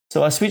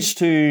 So I switched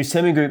to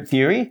semigroup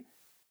theory,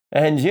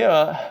 and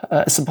yeah,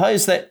 I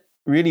suppose that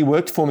really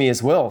worked for me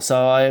as well.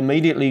 So I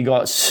immediately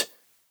got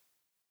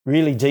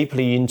really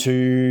deeply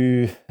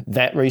into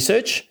that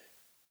research,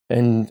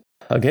 and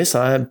I guess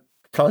I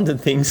pondered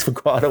things for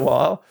quite a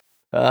while.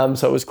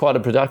 So it was quite a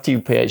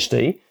productive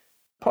PhD,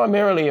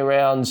 primarily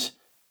around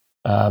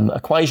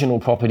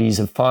equational properties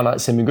of finite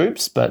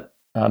semigroups, but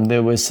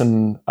there were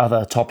some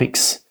other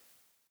topics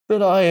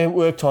that I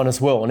worked on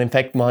as well. And in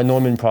fact, my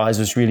Neumann Prize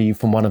was really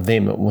from one of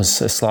them. It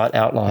was a slight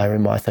outlier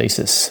in my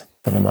thesis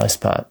for the most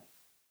part.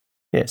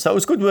 Yeah, so it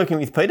was good working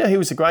with Peter. He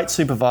was a great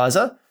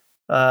supervisor.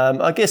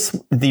 I guess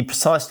the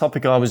precise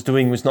topic I was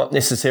doing was not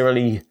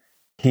necessarily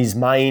his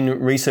main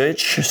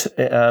research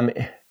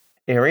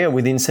area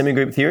within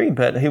semigroup theory,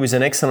 but he was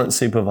an excellent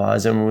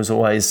supervisor and was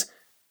always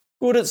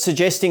good at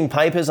suggesting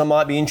papers I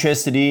might be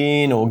interested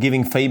in or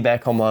giving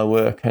feedback on my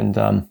work. And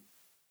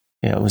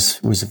yeah, it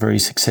was a very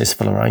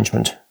successful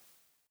arrangement.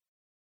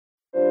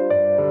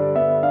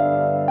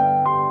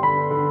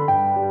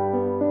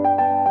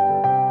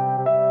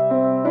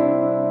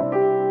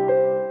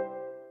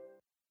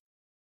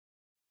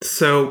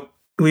 So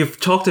we've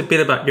talked a bit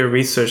about your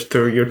research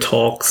through your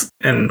talks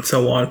and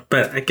so on,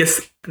 but I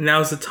guess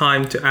now's the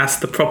time to ask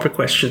the proper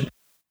question.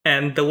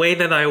 And the way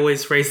that I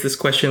always raise this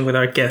question with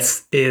our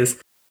guests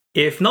is,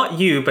 if not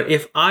you, but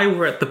if I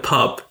were at the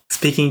pub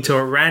speaking to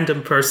a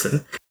random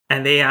person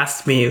and they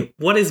asked me,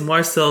 what is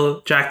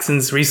Marcel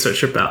Jackson's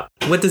research about?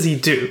 What does he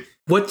do?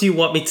 What do you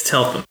want me to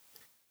tell them?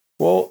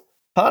 Well,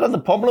 part of the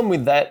problem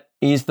with that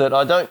is that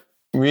I don't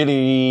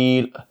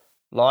really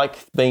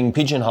like being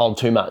pigeonholed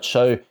too much.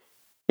 So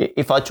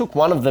if I took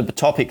one of the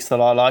topics that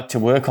I like to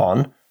work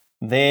on,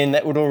 then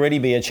that would already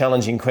be a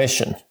challenging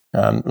question.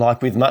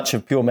 Like with much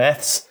of pure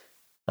maths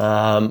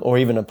or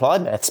even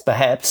applied maths,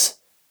 perhaps,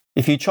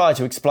 if you try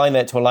to explain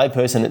that to a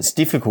layperson, it's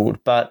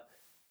difficult. But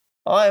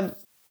I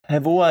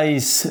have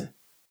always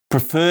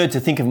preferred to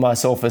think of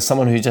myself as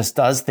someone who just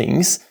does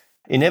things.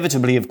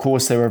 Inevitably, of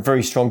course, there are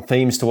very strong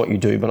themes to what you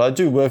do, but I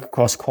do work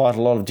across quite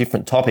a lot of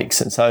different topics.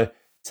 And so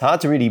it's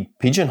hard to really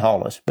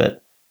pigeonhole it.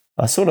 But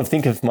I sort of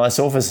think of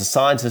myself as a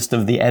scientist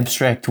of the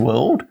abstract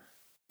world,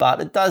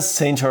 but it does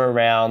centre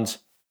around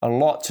a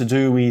lot to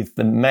do with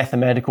the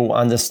mathematical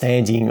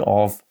understanding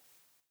of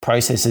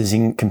processes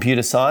in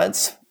computer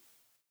science.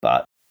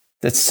 But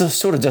that's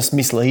sort of just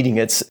misleading.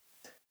 It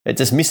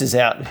just misses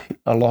out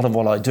a lot of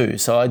what I do.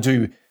 So I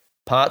do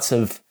parts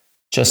of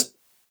just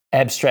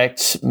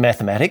abstract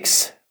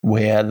mathematics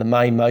where the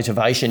main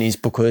motivation is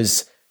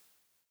because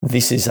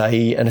this is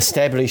an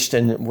established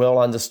and well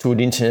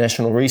understood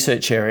international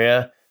research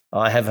area.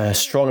 I have a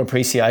strong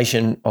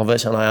appreciation of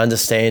it, and I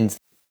understand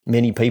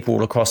many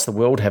people across the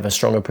world have a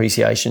strong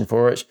appreciation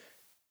for it.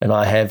 And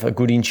I have a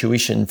good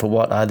intuition for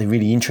what are the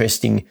really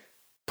interesting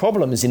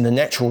problems in the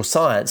natural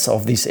science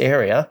of this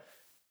area.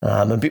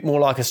 A bit more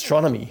like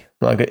astronomy.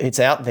 Like it's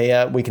out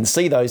there, we can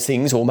see those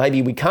things, or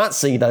maybe we can't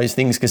see those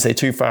things because they're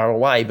too far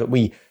away, but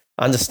we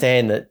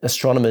understand that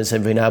astronomers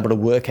have been able to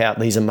work out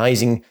these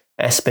amazing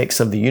aspects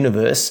of the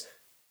universe.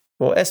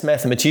 Well, as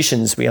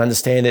mathematicians, we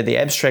understand that the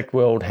abstract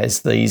world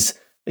has these,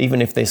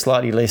 even if they're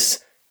slightly less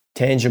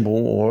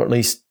tangible or at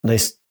least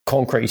less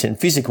concrete and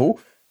physical,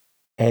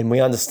 and we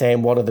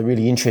understand what are the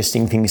really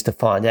interesting things to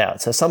find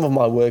out. So some of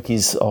my work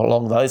is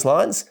along those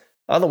lines.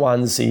 Other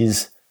ones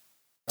is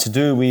to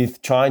do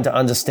with trying to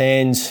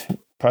understand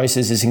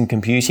processes in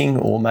computing,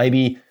 or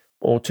maybe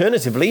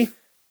alternatively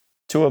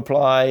to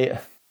apply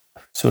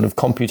sort of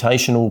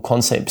computational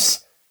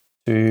concepts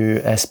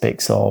to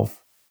aspects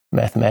of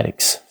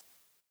mathematics.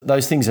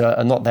 Those things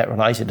are not that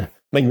related. I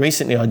mean,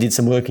 recently I did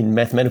some work in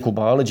mathematical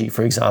biology,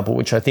 for example,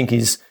 which I think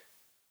is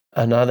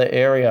another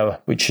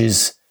area which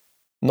is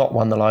not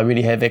one that I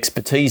really have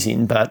expertise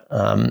in, but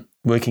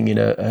working in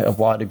a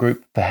wider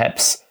group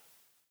perhaps.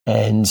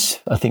 And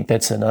I think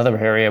that's another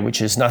area which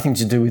has nothing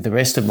to do with the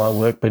rest of my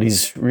work, but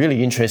is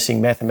really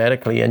interesting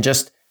mathematically and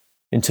just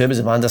in terms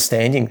of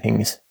understanding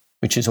things,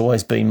 which has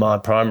always been my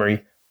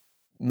primary.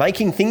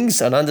 Making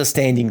things and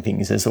understanding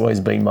things has always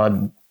been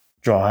my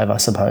drive, I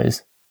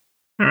suppose.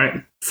 All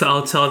right. So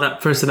I'll tell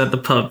that person at the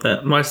pub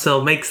that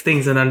Marcel makes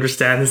things and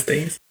understands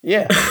things.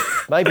 Yeah.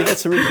 Maybe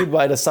that's a really good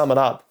way to sum it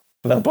up.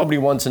 They'll probably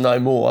want to know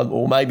more,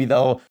 or maybe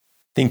they'll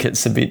think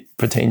it's a bit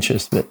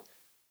pretentious, but...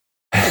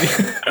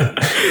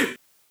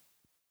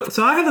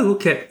 So I had a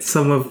look at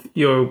some of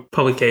your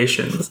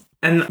publications,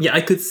 and yeah, I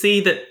could see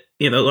that,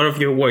 a lot of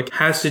your work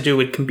has to do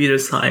with computer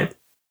science.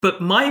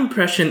 But my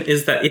impression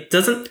is that it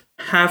doesn't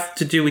have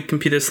to do with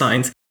computer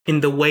science in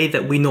the way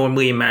that we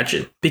normally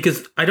imagine.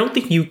 Because I don't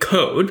think you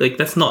code,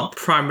 that's not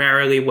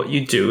primarily what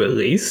you do, at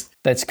least.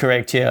 That's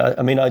correct, yeah.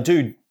 I mean, I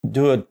do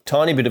a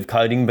tiny bit of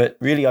coding, but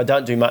really I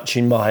don't do much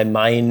in my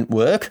main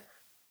work.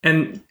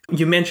 And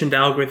you mentioned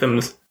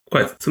algorithms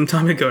quite some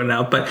time ago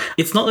now, but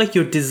it's not like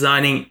you're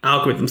designing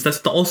algorithms. That's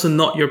also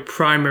not your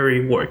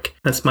primary work.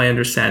 That's my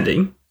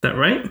understanding. Is that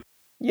right?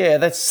 Yeah,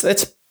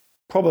 that's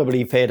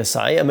probably fair to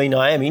say. I mean,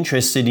 I am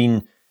interested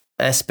in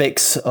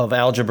aspects of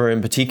algebra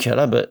in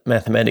particular, but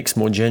mathematics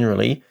more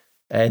generally,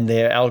 and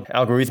their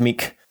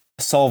algorithmic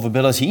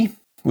solvability,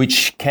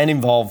 which can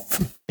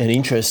involve an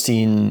interest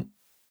in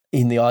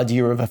the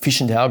idea of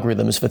efficient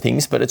algorithms for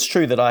things. But it's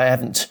true that I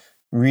haven't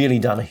really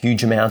done a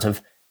huge amount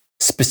of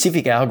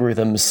specific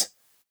algorithms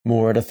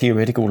more at a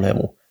theoretical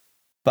level.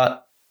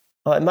 But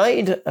I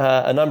made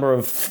a number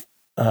of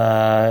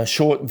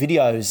short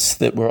videos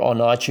that were on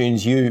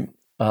iTunes U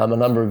a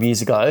number of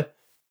years ago.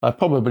 I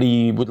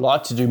probably would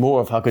like to do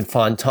more if I could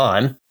find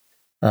time.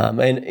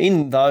 And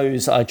in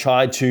those, I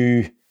tried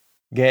to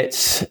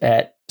get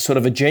at sort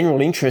of a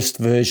general interest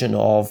version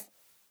of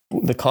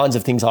the kinds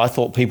of things I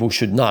thought people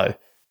should know.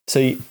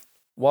 So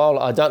while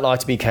I don't like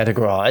to be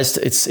categorized,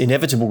 it's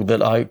inevitable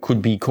that I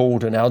could be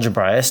called an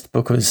algebraist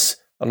because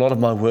a lot of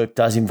my work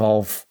does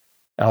involve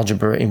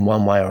algebra in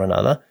one way or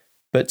another.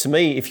 But to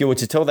me, if you were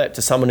to tell that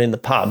to someone in the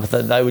pub,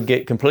 that they would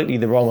get completely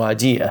the wrong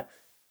idea,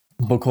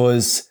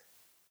 because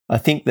I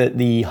think that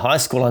the high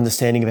school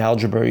understanding of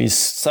algebra is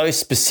so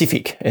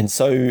specific and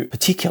so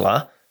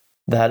particular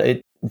that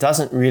it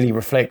doesn't really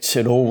reflect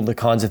at all the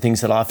kinds of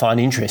things that I find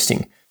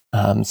interesting.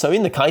 So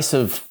in the case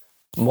of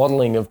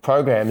modelling of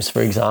programs,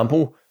 for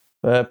example,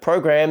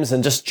 Programs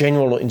and just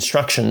general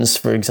instructions,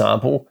 for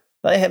example,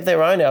 they have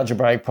their own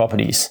algebraic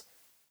properties.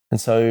 And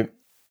so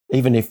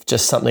even if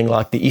just something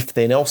like the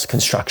if-then-else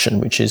construction,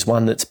 which is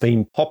one that's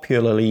been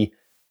popularly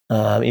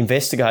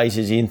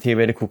investigated in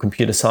theoretical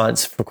computer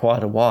science for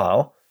quite a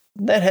while,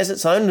 that has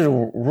its own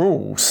little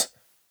rules.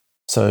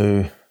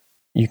 So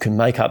you can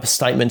make up a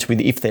statement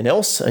with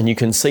if-then-else, and you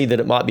can see that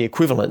it might be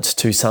equivalent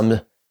to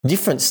some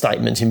different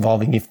statement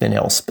involving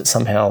if-then-else, but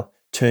somehow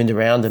turned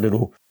around a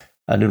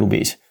little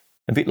bit.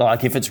 A bit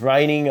like if it's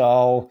raining,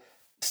 I'll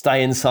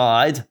stay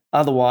inside,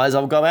 otherwise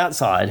I'll go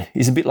outside.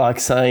 It's a bit like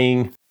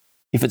saying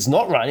if it's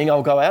not raining,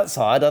 I'll go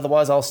outside,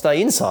 otherwise I'll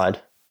stay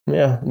inside.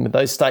 Yeah,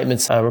 those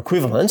statements are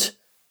equivalent.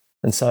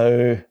 And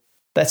so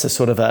that's a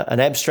sort of an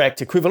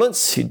abstract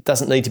equivalence. It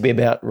doesn't need to be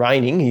about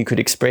raining. You could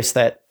express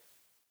that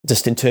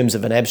just in terms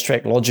of an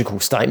abstract logical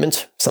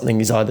statement. Something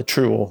is either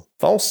true or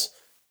false,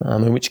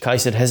 in which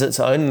case it has its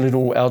own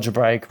little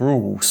algebraic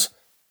rules.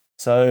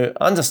 So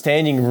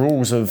understanding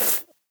rules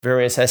of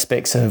various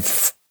aspects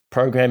of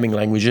programming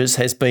languages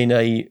has been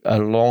a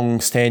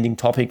long-standing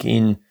topic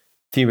in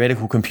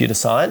theoretical computer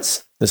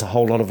science. There's a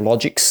whole lot of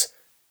logics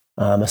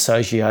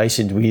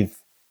associated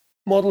with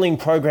modelling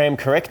program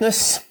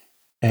correctness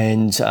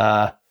and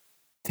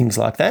things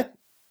like that,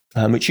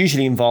 which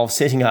usually involve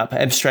setting up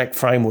abstract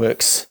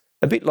frameworks,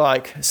 a bit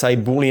like, say,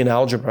 Boolean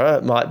algebra.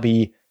 It might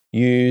be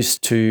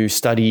used to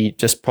study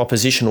just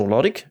propositional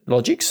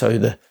logic, so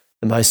the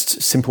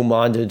most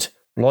simple-minded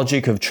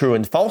logic of true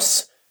and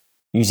false,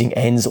 using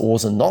ands,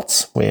 ors, and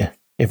nots, where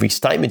every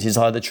statement is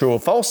either true or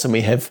false, and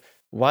we have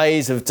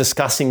ways of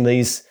discussing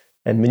these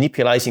and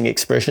manipulating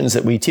expressions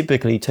that we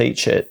typically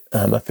teach at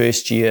a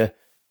first-year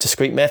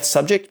discrete maths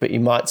subject, but you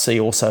might see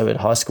also at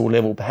high school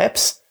level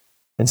perhaps,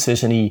 and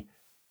certainly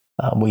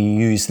we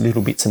use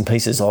little bits and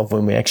pieces of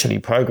when we actually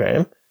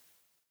program,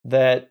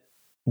 that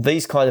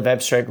these kind of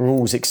abstract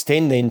rules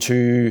extend then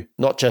to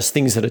not just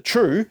things that are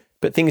true,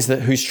 but things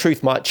whose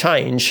truth might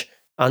change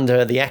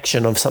under the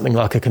action of something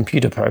like a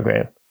computer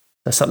program.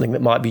 So something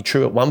that might be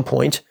true at one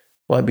point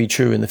won't be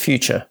true in the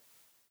future.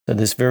 So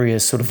there's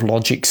various sort of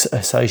logics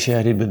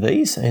associated with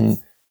these,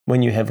 and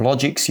when you have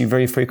logics, you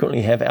very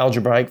frequently have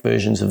algebraic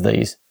versions of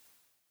these.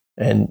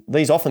 And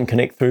these often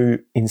connect through,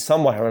 in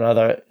some way or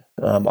another,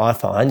 I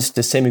find,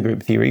 to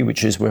semigroup theory,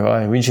 which is where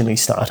I originally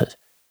started.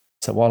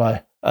 So while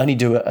I only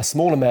do a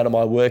small amount of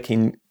my work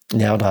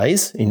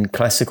nowadays in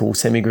classical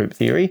semigroup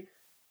theory,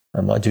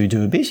 I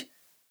do a bit,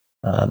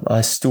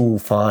 I still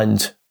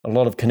find a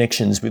lot of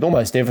connections with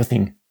almost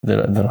everything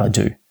that I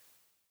do.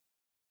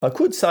 I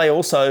could say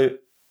also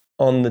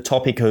on the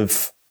topic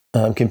of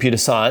computer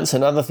science,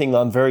 another thing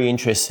I'm very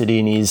interested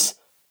in is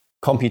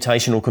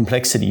computational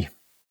complexity.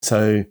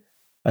 So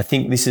I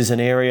think this is an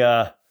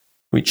area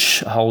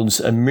which holds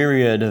a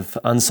myriad of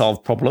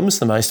unsolved problems,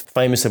 the most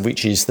famous of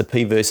which is the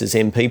P versus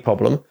NP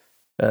problem.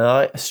 And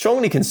I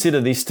strongly consider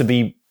this to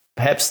be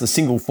perhaps the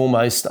single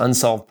foremost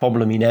unsolved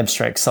problem in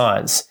abstract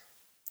science.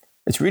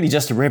 It's really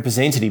just a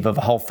representative of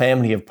a whole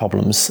family of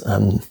problems.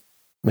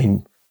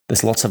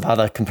 There's lots of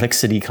other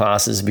complexity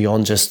classes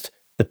beyond just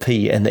the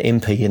P and the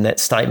NP in that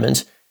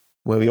statement,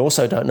 where we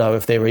also don't know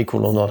if they're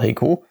equal or not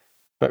equal.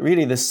 But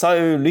really there's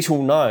so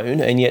little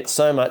known and yet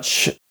so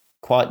much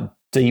quite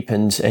deep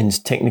and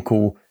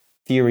technical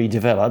theory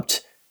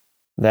developed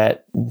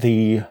that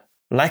the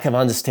lack of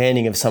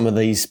understanding of some of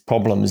these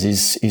problems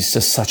is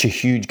just such a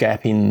huge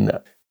gap in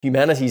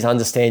humanity's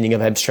understanding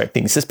of abstract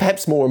things. There's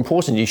perhaps more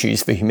important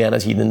issues for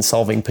humanity than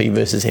solving P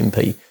versus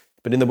NP.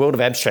 But in the world of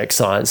abstract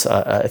science,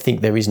 I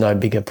think there is no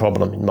bigger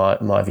problem in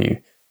my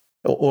view,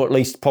 or at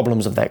least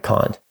problems of that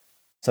kind.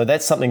 So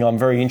that's something I'm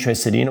very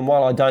interested in. And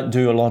while I don't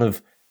do a lot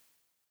of,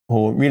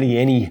 or really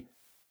any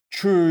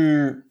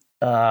true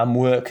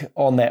work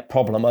on that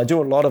problem, I do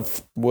a lot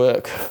of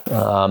work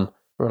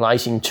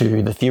relating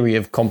to the theory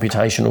of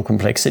computational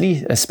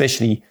complexity,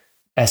 especially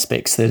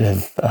aspects that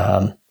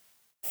have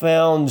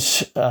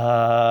found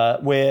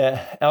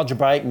where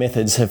algebraic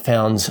methods have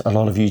found a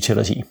lot of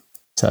utility.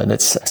 So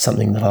that's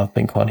something that I've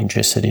been quite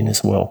interested in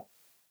as well,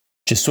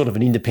 just sort of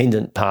an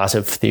independent part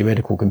of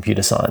theoretical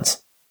computer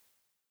science.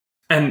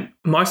 And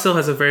Marcel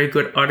has a very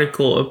good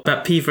article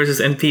about P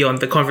versus NP on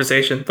The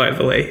Conversation, by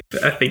the way.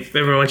 I think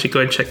everyone should go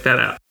and check that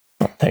out.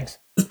 Oh, thanks.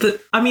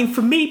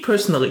 For me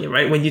personally,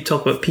 right, when you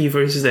talk about P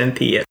versus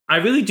NP, I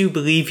really do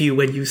believe you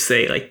when you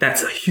say,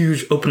 that's a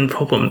huge open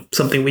problem,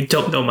 something we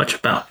don't know much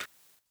about.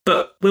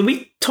 But when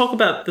we talk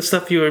about the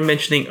stuff you were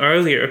mentioning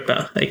earlier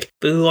about,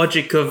 the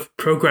logic of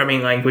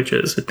programming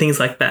languages and things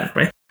like that,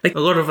 right? A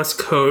lot of us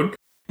code,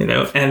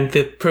 and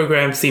the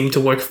programs seem to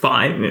work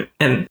fine.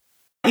 And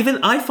even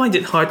I find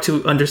it hard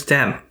to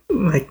understand.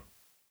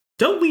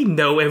 Don't we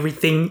know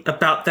everything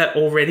about that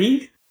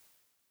already?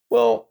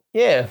 Well,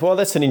 yeah. Well,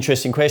 that's an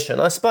interesting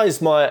question. I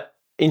suppose my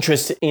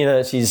interest in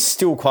it is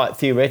still quite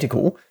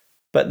theoretical,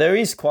 but there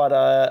is quite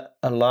a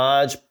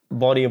large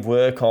body of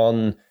work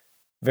on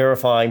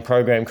verifying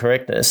program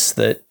correctness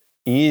that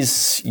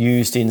is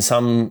used in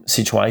some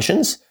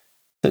situations.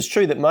 It's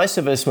true that most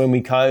of us, when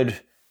we code,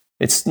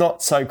 it's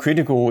not so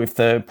critical if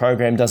the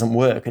program doesn't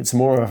work. It's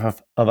more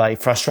of a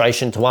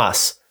frustration to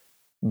us.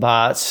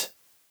 But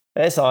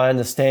as I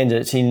understand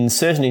it, in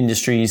certain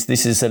industries,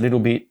 this is a little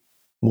bit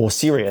more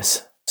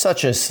serious,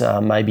 such as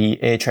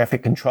maybe air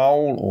traffic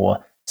control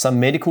or some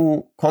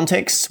medical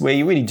contexts where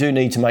you really do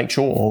need to make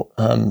sure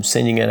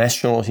sending an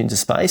astronaut into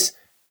space,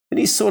 it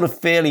is sort of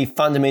fairly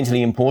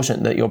fundamentally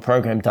important that your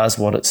program does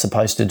what it's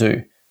supposed to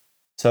do.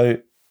 So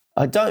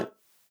I don't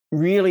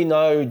really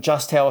know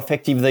just how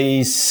effective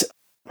these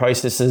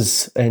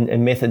processes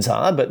and methods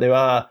are, but there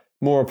are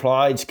more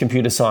applied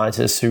computer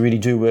scientists who really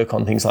do work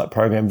on things like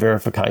program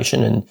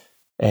verification.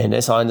 And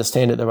as I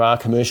understand it, there are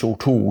commercial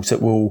tools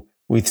that will,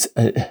 with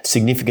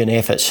significant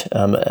effort,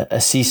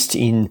 assist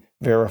in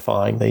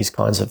verifying these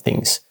kinds of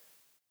things.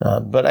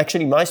 But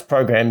actually, most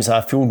programs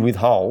are filled with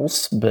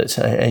holes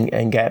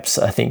and gaps,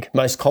 I think.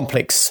 Most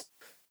complex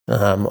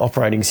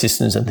operating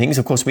systems and things,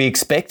 of course, we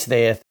expect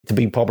there to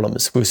be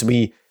problems because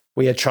we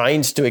are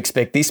trained to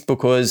expect this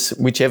because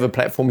whichever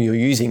platform you're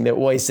using, they're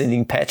always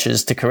sending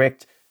patches to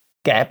correct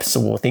gaps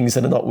or things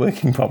that are not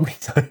working properly.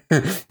 So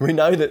we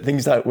know that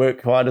things don't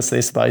work quite as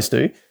they're supposed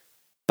to,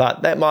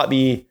 but that might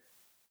be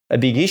a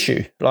big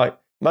issue. Like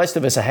most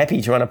of us are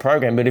happy to run a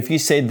program, but if you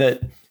said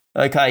that,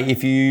 okay,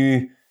 if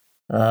you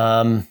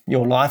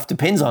your life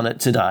depends on it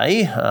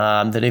today,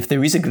 that if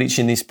there is a glitch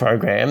in this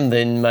program,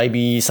 then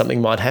maybe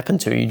something might happen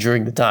to you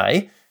during the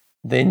day,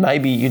 then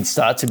maybe you'd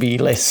start to be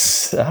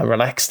less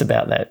relaxed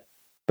about that.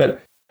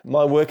 But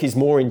my work is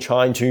more in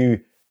trying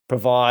to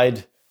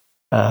provide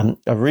a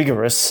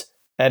rigorous,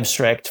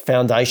 abstract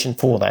foundation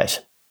for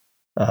that,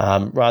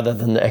 rather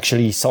than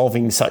actually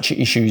solving such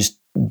issues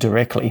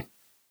directly.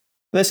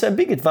 There's a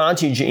big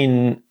advantage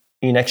in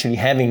actually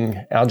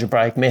having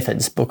algebraic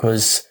methods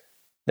because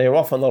they're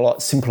often a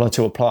lot simpler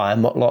to apply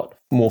and a lot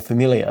more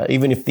familiar,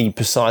 even if the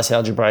precise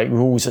algebraic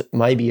rules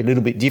may be a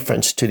little bit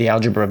different to the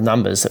algebra of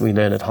numbers that we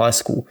learn at high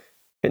school.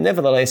 It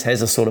nevertheless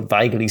has a sort of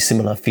vaguely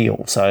similar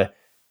feel. So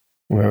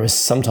whereas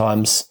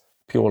sometimes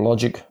pure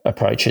logic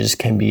approaches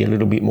can be a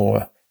little bit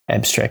more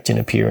abstract in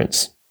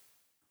appearance.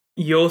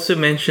 You also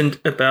mentioned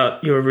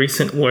about your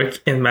recent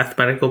work in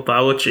mathematical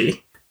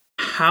biology.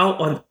 How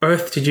on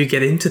earth did you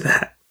get into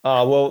that?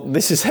 Well,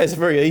 this has a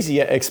very easy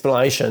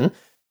explanation.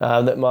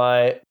 That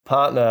my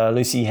partner,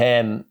 Lucy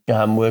Ham,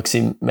 works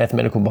in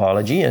mathematical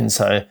biology. And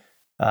so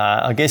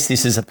I guess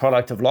this is a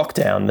product of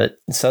lockdown that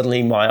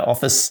suddenly my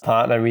office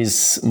partner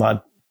is my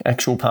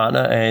actual partner.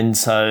 And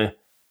so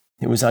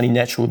it was only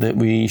natural that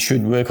we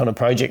should work on a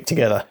project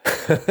together.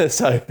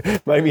 So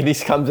maybe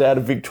this comes out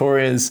of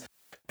Victoria's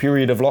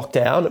period of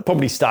lockdown. It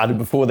probably started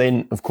before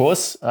then, of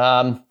course.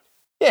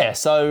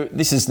 So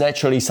this is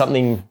naturally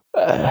something,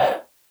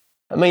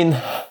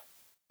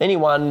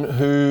 anyone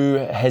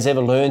who has ever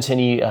learnt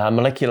any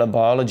molecular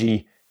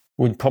biology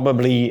would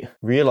probably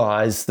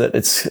realise that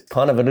it's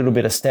kind of a little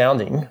bit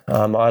astounding.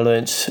 I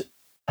learnt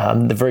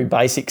the very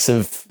basics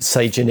of,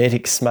 say,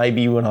 genetics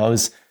maybe when I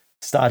was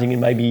starting in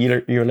maybe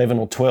year 11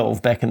 or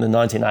 12 back in the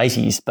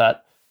 1980s.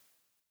 But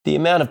the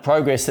amount of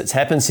progress that's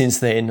happened since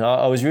then,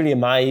 I was really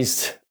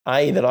amazed,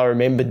 A, that I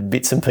remembered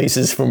bits and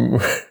pieces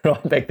from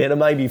right back then, or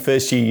maybe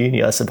first year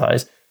uni, I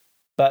suppose.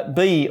 But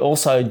B,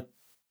 also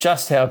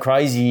just how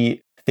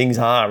crazy things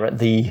are at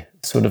the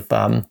sort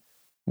of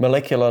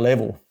molecular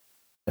level.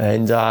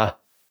 And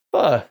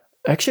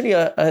actually,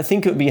 I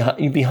think you'd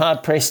be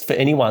hard-pressed for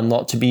anyone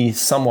not to be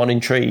somewhat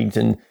intrigued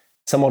and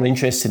somewhat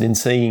interested in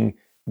seeing,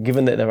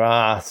 given that there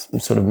are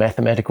sort of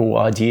mathematical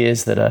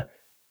ideas that have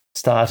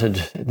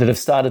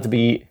started to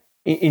be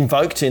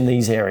invoked in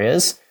these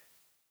areas,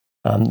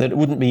 that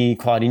wouldn't be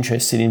quite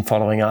interested in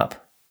following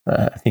up.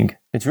 I think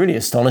it's really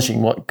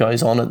astonishing what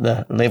goes on at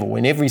the level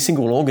in every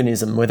single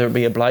organism, whether it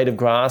be a blade of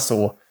grass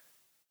or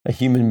a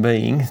human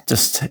being.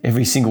 Just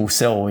every single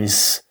cell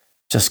is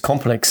just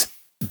complex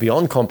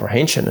beyond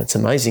comprehension. It's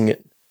amazing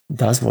it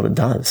does what it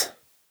does.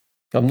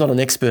 I'm not an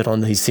expert on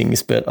these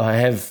things, but I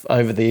have,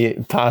 over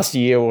the past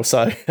year or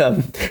so,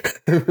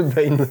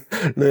 been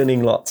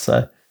learning lots.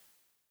 So,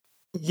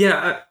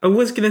 yeah, I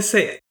was going to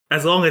say,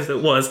 as long as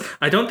it was,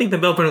 I don't think the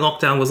Melbourne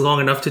lockdown was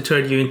long enough to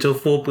turn you into a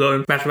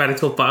full-blown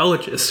mathematical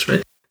biologist,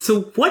 right?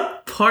 So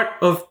what part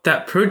of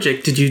that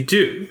project did you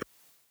do?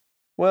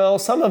 Well,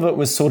 some of it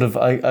was sort of,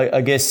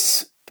 I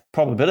guess,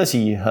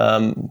 probability,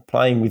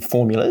 playing with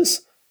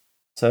formulas.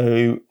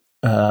 So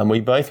we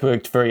both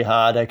worked very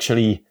hard,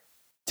 actually,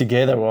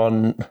 together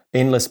on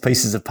endless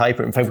pieces of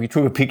paper. In fact, we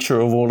took a picture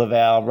of all of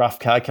our rough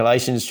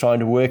calculations trying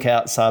to work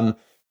out some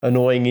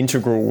annoying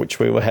integral which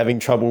we were having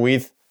trouble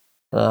with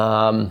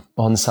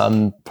on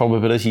some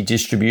probability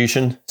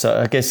distribution.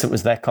 So I guess it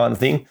was that kind of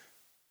thing.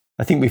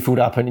 I think we filled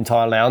up an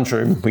entire lounge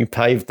room. We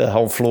paved the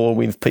whole floor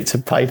with bits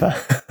of paper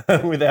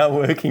without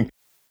working.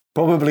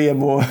 Probably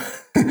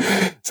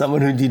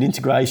someone who did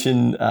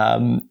integration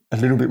a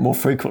little bit more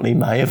frequently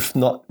may have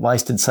not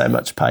wasted so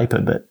much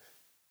paper. But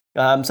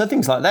so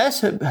things like that,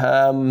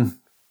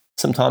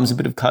 sometimes a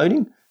bit of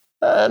coding.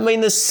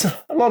 There's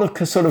a lot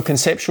of sort of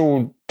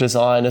conceptual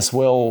design as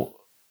well.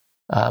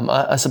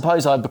 I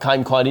suppose I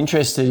became quite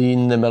interested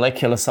in the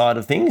molecular side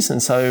of things.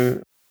 And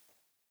so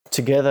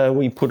together,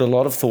 we put a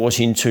lot of thought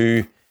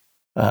into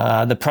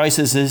the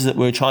processes that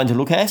we're trying to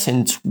look at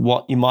and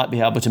what you might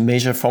be able to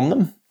measure from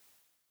them.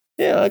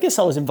 Yeah, I guess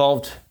I was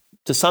involved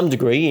to some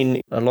degree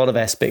in a lot of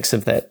aspects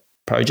of that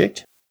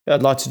project.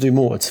 I'd like to do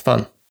more. It's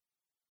fun.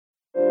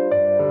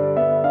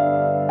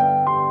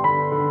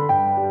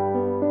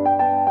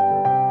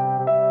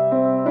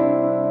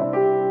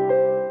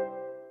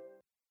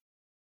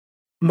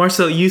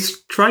 Marcel, you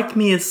strike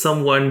me as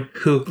someone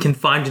who can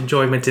find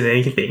enjoyment in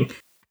anything.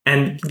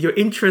 And your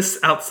interests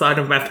outside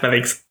of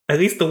mathematics, at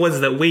least the ones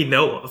that we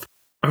know of,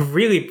 are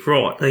really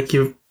broad. Like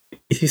you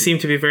seem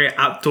to be a very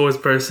outdoors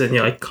person.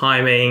 You're like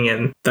climbing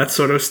and that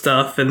sort of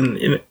stuff.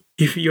 And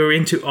if you're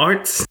into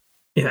arts,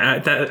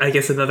 that, I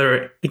guess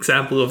another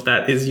example of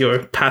that is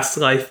your past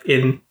life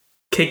in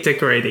cake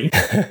decorating.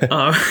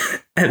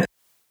 And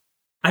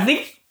I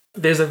think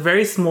there's a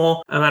very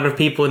small amount of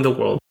people in the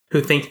world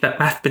who think that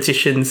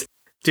mathematicians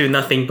do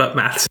nothing but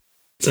maths.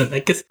 So I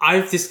guess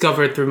I've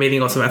discovered through meeting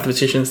lots of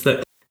mathematicians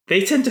that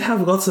they tend to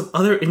have lots of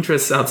other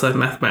interests outside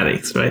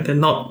mathematics, right? They're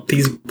not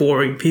these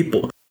boring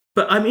people.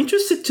 But I'm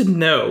interested to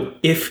know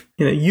if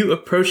you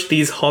approach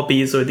these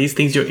hobbies or these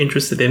things you're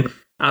interested in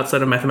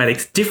outside of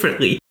mathematics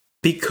differently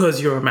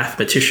because you're a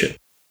mathematician.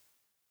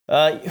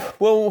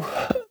 Well,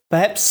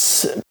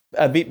 perhaps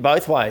a bit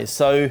both ways.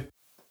 So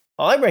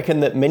I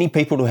reckon that many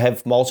people who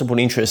have multiple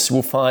interests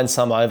will find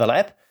some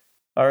overlap.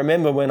 I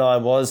remember when I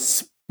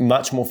was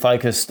much more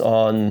focused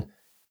on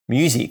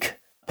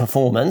music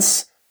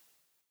performance,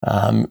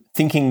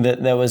 thinking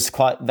that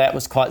that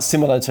was quite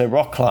similar to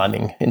rock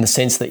climbing in the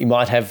sense that you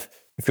might have,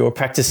 if you were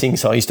practicing,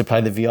 so I used to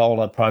play the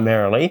viola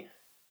primarily.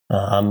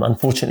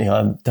 Unfortunately,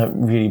 I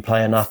don't really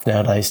play enough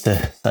nowadays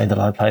to say that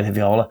I play the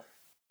viola,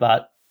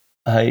 but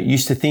I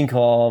used to think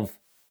of,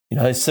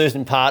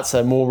 certain parts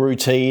are more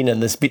routine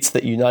and there's bits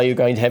that you're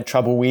going to have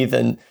trouble with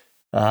and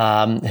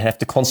have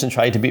to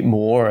concentrate a bit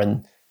more.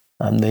 And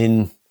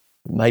then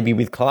maybe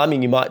with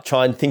climbing, you might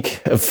try and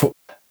think of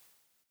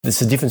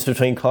there's a difference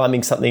between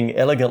climbing something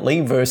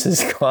elegantly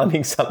versus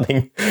climbing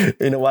something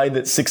in a way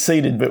that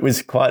succeeded but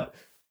was quite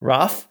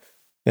rough.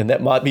 And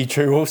that might be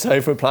true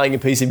also for playing a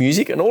piece of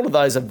music. And all of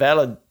those are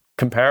valid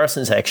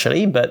comparisons,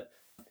 actually. But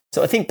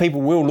so I think people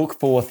will look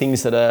for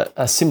things that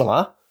are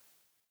similar.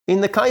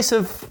 In the case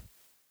of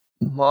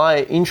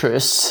my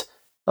interests,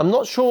 I'm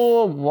not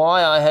sure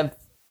why I have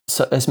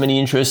as many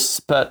interests,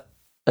 but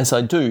as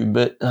I do,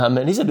 but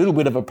it is a little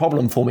bit of a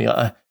problem for me.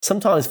 I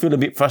sometimes feel a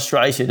bit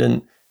frustrated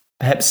and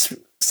perhaps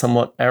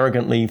somewhat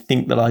arrogantly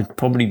think that I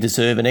probably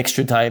deserve an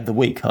extra day of the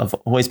week. I've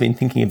always been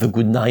thinking of a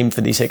good name for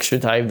this extra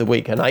day of the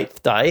week, an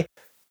eighth day,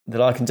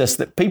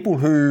 that people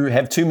who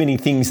have too many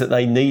things that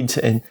they need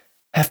to and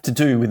have to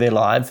do with their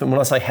lives, and when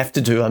I say have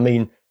to do, I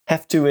mean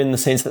have to in the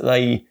sense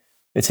that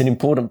it's an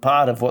important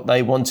part of what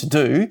they want to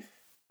do,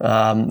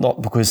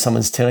 not because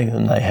someone's telling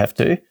them they have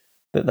to,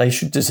 that they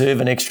should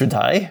deserve an extra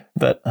day,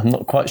 but I'm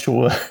not quite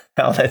sure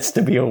how that's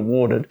to be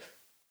awarded.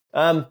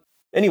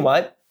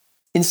 Anyway,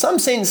 in some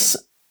sense,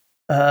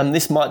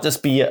 this might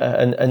just be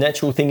a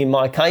natural thing in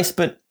my case,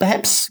 but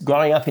perhaps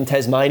growing up in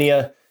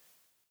Tasmania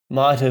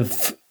might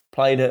have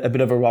played a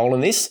bit of a role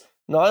in this.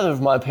 Neither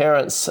of my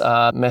parents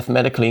are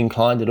mathematically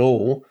inclined at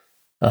all.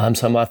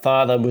 So my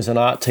father was an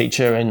art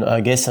teacher and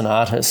I guess an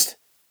artist.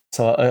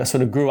 So I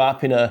sort of grew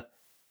up in a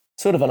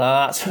sort of an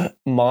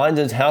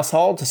art-minded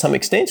household to some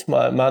extent.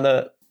 My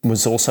mother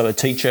was also a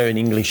teacher in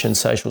English and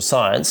social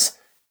science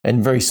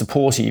and very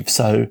supportive.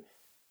 So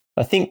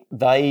I think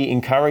they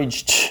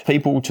encouraged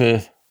people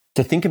to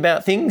think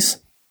about things.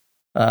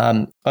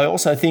 I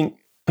also think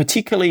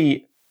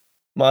particularly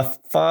my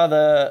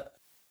father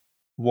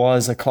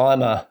was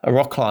a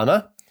rock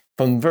climber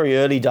from very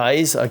early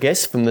days, I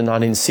guess, from the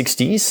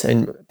 1960s,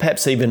 and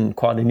perhaps even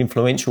quite an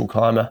influential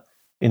climber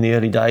in the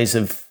early days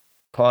of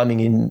climbing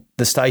in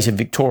the state of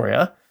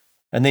Victoria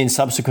and then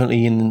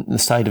subsequently in the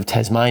state of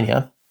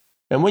Tasmania.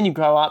 And when you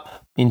grow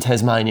up in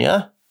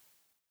Tasmania,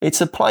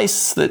 it's a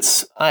place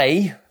that's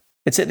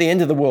it's at the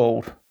end of the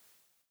world.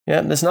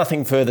 Yeah, there's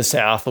nothing further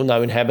south or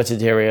no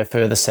inhabited area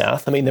further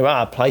south. I mean, there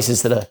are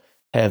places that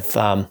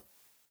have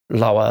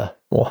lower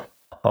or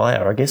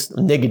higher, I guess,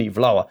 negative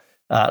lower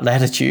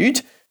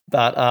latitude,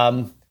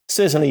 but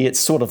certainly it's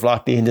sort of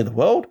like the end of the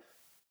world.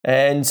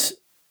 And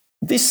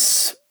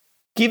this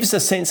gives a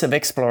sense of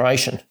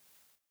exploration.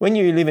 When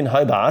you live in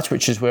Hobart,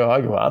 which is where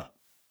I grew up,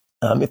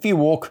 if you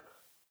walk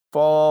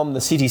from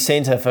the city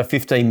centre for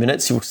 15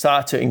 minutes, you'll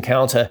start to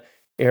encounter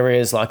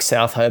areas like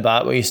South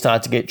Hobart where you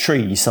start to get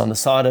trees on the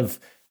side of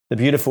the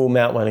beautiful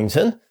Mount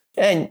Wellington.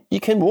 And you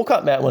can walk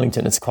up Mount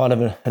Wellington. It's quite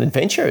an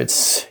adventure.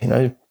 It's,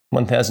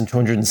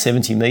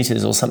 1,270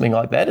 metres or something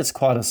like that. It's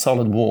quite a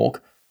solid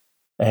walk,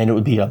 and it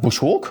would be a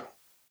bushwalk.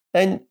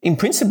 And in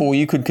principle,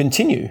 you could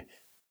continue.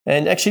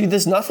 And actually,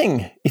 there's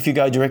nothing, if you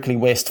go directly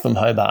west from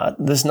Hobart,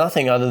 there's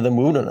nothing other than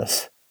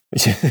wilderness,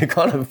 which is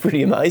kind of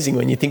pretty amazing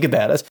when you think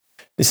about it.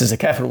 This is a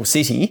capital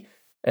city,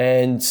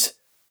 and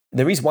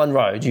there is one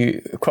road.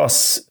 You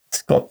cross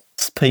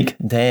Scott's Peak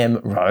Dam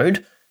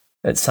Road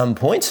at some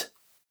point,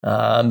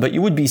 but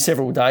you would be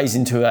several days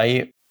into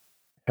a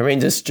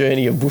horrendous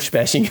journey of bush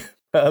bashing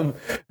but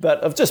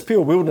of just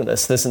pure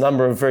wilderness. There's a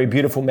number of very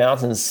beautiful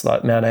mountains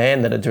like Mount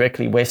Anne that are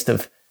directly west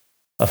of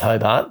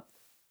Hobart.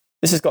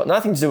 This has got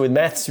nothing to do with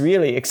maths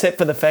really, except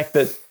for the fact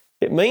that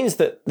it means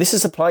that this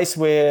is a place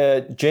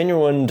where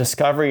genuine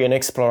discovery and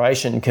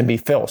exploration can be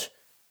felt.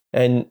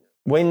 And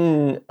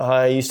when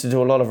I used to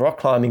do a lot of rock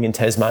climbing in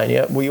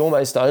Tasmania, we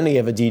almost only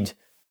ever did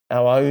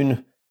our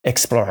own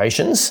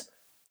explorations.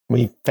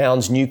 We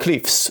found new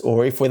cliffs,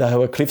 or if there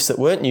were cliffs that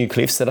weren't new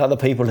cliffs that other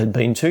people had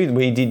been to,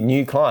 we did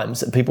new climbs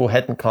that people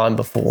hadn't climbed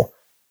before.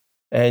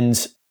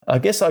 And I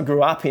guess I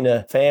grew up in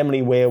a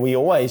family where we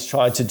always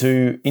tried to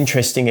do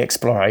interesting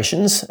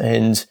explorations.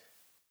 And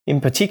in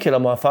particular,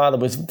 my father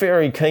was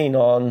very keen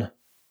on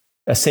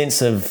a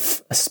sense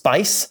of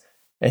space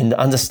and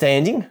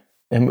understanding.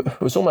 And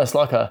it was almost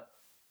like a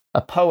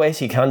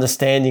poetic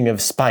understanding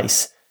of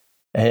space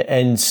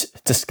and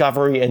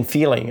discovery and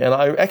feeling. And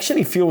I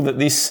actually feel that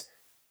this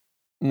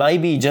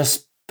maybe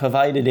just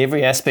pervaded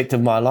every aspect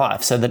of my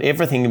life, so that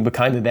everything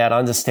became about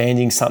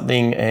understanding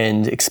something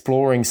and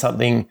exploring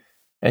something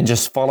and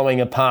just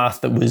following a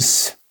path that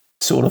was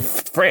sort of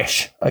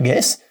fresh, I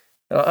guess.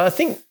 And I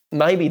think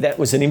maybe that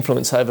was an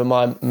influence over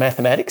my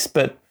mathematics,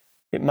 but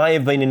it may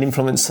have been an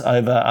influence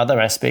over other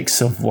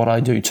aspects of what I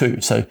do too.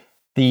 So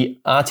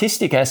the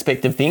artistic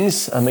aspect of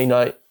things, I mean,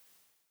 I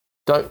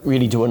don't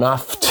really do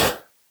enough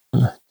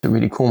to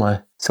really call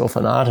myself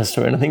an artist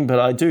or anything, but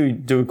I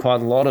do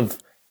quite a lot of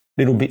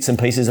little bits and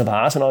pieces of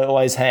art, and I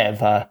always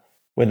have,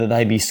 whether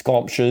they be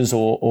sculptures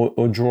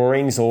or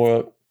drawings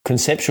or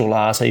conceptual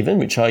art even,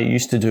 which I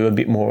used to do a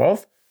bit more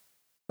of,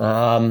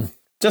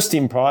 just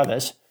in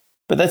private.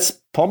 But that's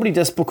probably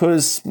just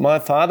because my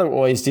father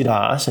always did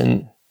art,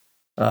 and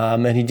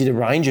he did a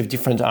range of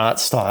different art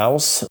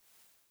styles.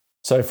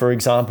 So, for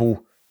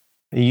example,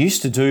 he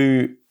used to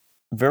do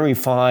very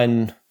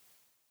fine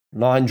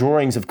line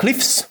drawings of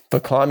cliffs for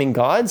climbing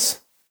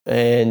guides,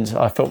 and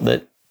I felt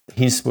that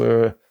his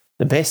were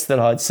the best that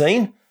I'd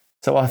seen.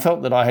 So I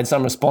felt that I had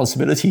some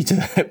responsibility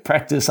to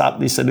practice up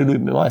this a little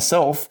bit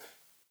myself,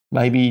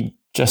 maybe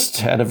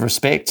just out of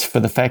respect for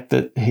the fact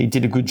that he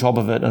did a good job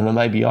of it, and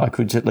maybe I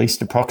could at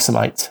least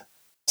approximate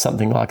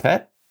something like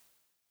that.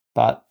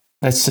 But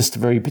that's just a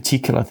very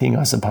particular thing,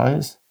 I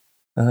suppose.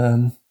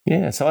 So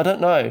I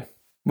don't know.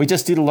 We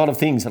just did a lot of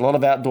things, a lot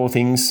of outdoor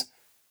things,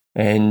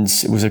 and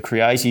it was a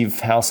creative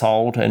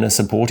household and a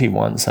supportive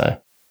one.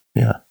 So,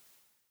 yeah.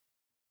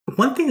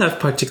 One thing I've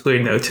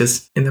particularly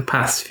noticed in the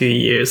past few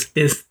years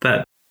is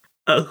that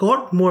a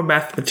lot more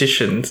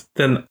mathematicians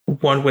than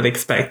one would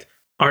expect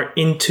are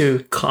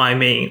into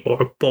climbing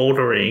or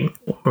bouldering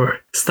or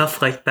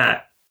stuff like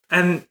that.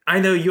 And I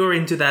know you're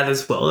into that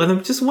as well. And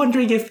I'm just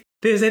wondering if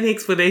there's any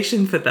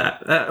explanation for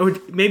that. Or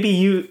maybe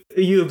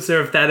you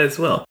observed that as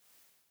well.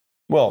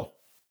 Well,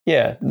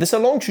 yeah, there's a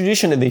long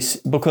tradition of this,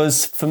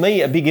 because for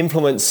me, a big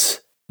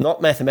influence,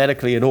 not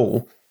mathematically at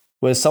all,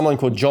 was someone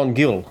called John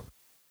Gill.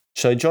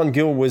 So John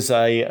Gill was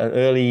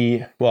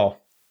a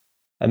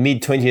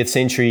mid-20th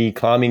century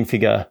climbing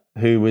figure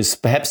who was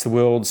perhaps the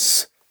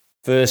world's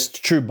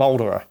first true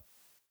boulderer.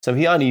 So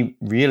he only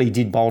really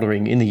did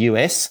bouldering in the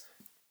US,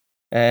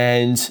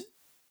 and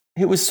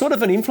it was sort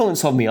of an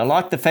influence on me. I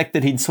liked the fact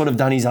that he'd sort of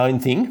done his own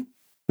thing,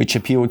 which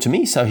appealed to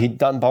me. So he'd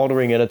done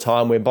bouldering at a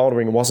time where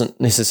bouldering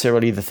wasn't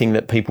necessarily the thing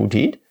that people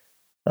did.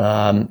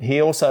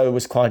 He also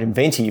was quite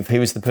inventive. He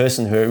was the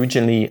person who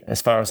originally,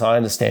 as far as I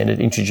understand it,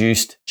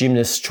 introduced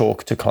gymnast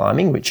chalk to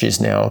climbing, which is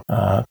now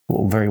a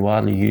very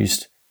widely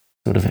used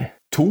sort of a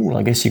tool,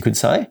 I guess you could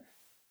say.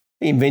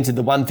 He invented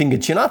the one-finger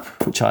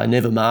chin-up, which I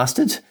never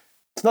mastered.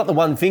 It's not the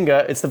one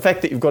finger, it's the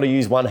fact that you've got to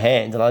use one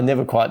hand, and I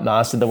never quite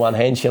mastered the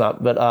one-hand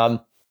chin-up,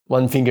 but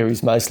one finger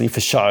is mostly for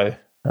show.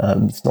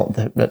 It's not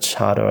that much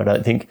harder, I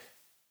don't think.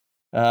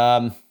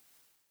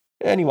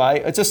 Anyway,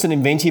 it's just an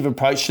inventive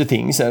approach to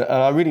things, and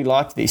I really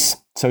liked this.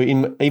 So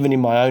even in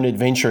my own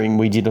adventuring,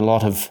 we did a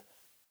lot of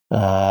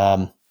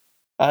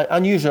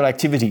unusual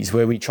activities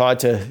where we tried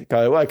to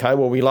go, okay,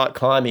 well, we like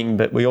climbing,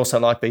 but we also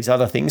like these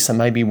other things, so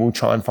maybe we'll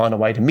try and find a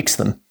way to mix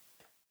them.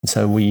 And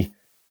so we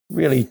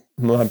really,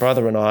 my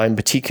brother and I in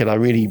particular,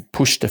 really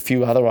pushed a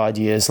few other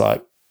ideas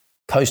like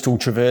coastal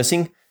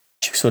traversing,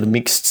 which sort of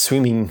mixed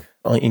swimming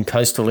in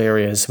coastal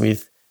areas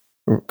with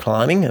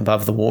climbing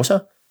above the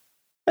water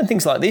and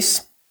things like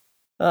this.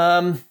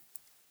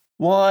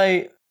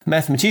 Why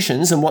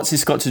mathematicians, and what's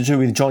this got to do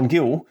with John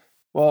Gill?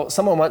 Well,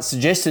 someone once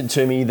suggested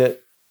to me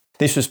that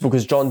this was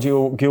because John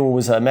Gill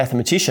was a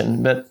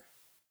mathematician,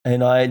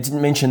 and I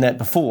didn't mention that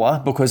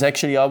before because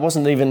actually I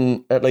wasn't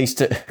even at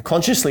least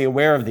consciously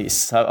aware of this.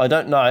 So I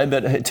don't know,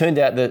 but it turned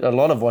out that a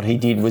lot of what he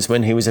did was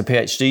when he was a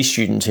PhD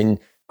student in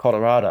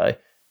Colorado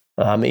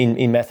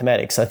in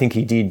mathematics. I think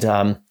he did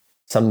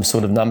some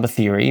sort of number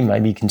theory,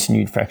 maybe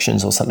continued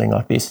fractions or something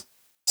like this.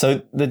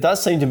 So there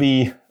does seem to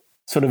be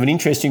sort of an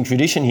interesting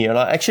tradition here, and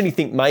I actually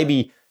think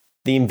maybe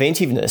the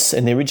inventiveness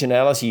and the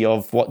originality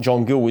of what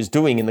John Gill was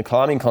doing in the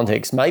climbing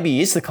context maybe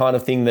is the kind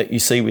of thing that you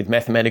see with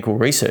mathematical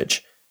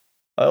research.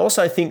 I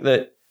also think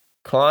that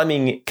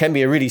climbing can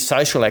be a really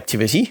social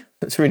activity.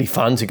 It's really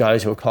fun to go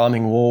to a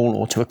climbing wall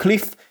or to a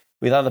cliff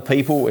with other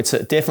people. It's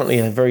definitely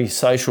a very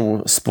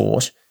social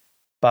sport.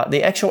 But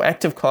the actual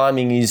act of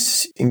climbing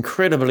is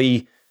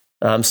incredibly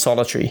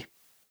solitary,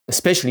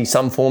 especially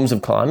some forms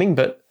of climbing.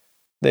 But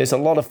there's a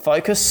lot of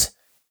focus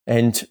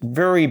and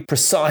very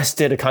precise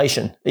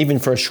dedication, even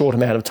for a short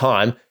amount of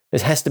time.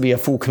 There has to be a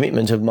full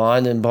commitment of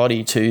mind and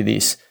body to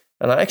this.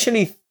 And I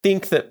actually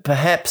think that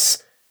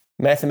perhaps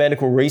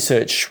mathematical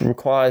research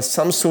requires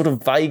some sort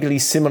of vaguely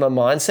similar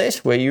mindset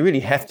where you really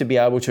have to be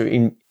able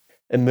to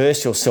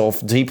immerse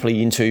yourself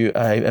deeply into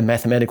a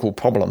mathematical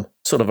problem,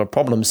 sort of a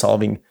problem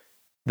solving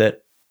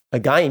that,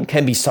 again,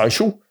 can be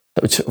social.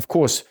 It's, of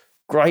course,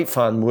 great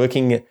fun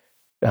working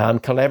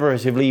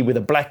collaboratively with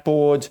a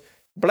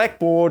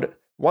blackboard.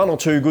 One or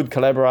two good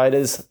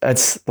collaborators,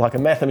 it's like a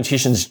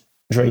mathematician's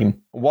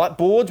dream. A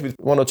whiteboard with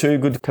one or two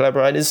good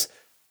collaborators,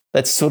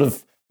 that's sort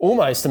of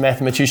almost a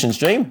mathematician's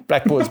dream.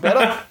 Blackboard's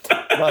better.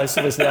 Most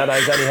of us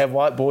nowadays only have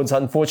whiteboards,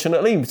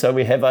 unfortunately, so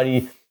we have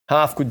only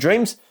half good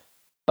dreams.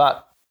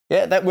 But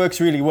yeah, that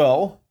works really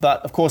well.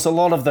 But of course, a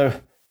lot of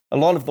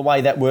the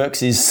way that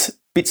works is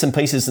bits and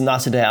pieces are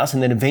nutted out,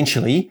 and then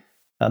eventually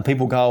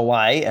people go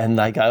away and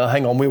they go, oh,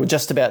 hang on, we were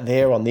just about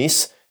there on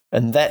this.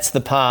 And that's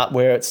the part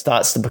where it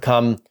starts to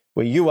become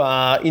where you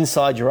are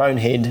inside your own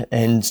head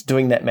and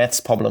doing that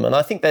maths problem. And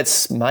I think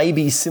that's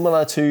maybe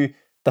similar to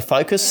the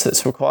focus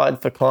that's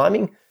required for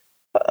climbing.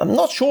 I'm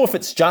not sure if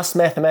it's just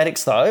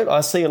mathematics, though.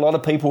 I see a lot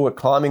of people at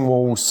climbing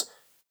walls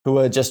who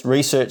are just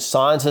research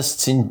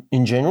scientists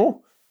in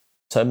general.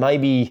 So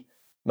maybe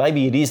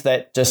it is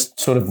that just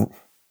sort of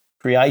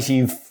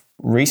creative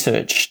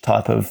research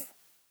type of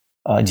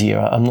idea.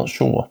 I'm not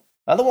sure.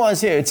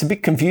 Otherwise, yeah, it's a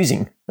bit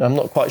confusing. I'm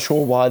not quite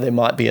sure why there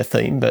might be a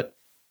theme, but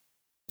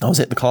I was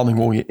at the climbing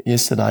wall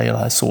yesterday and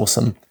I saw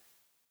some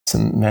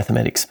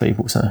mathematics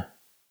people. So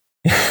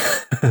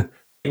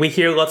we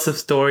hear lots of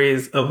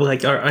stories of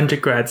like our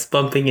undergrads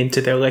bumping into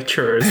their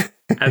lecturers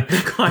at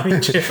the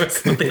climbing gym or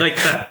something like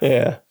that.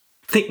 Yeah.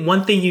 I think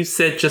one thing you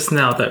said just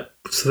now that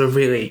sort of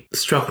really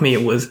struck me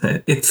was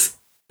that it's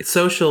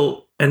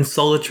social and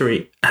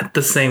solitary at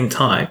the same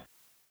time.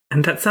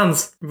 And that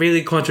sounds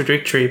really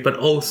contradictory, but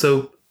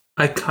also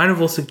I kind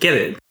of also get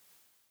it.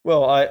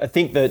 Well, I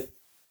think that,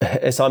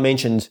 as I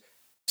mentioned,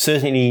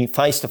 certainly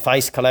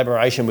face-to-face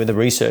collaboration with a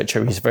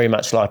researcher is very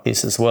much like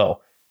this as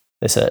well.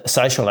 There's a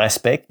social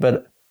aspect,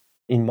 but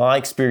in my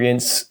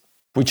experience,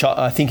 which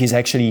I think is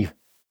actually,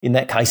 in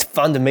that case,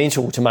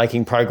 fundamental to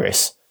making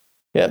progress.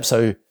 Yep.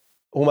 So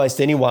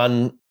almost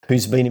anyone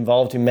who's been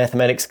involved in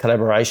mathematics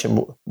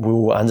collaboration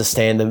will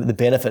understand the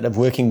benefit of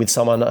working with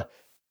someone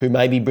who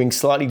maybe brings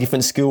slightly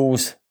different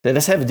skills. They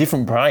just have a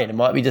different brain. It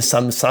might be just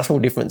some subtle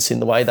difference in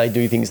the way they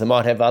do things. They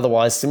might have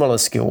otherwise similar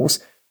skills,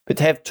 but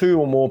to have two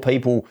or more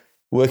people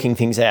working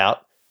things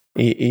out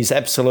is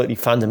absolutely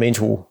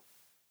fundamental.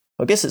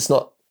 I guess it's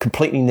not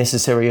completely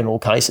necessary in all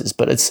cases,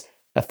 but it's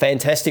a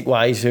fantastic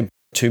way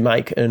to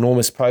make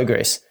enormous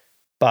progress.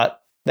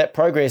 But that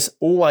progress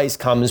always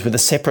comes with a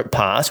separate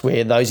part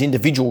where those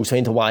individuals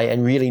went away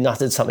and really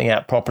nutted something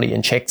out properly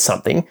and checked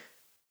something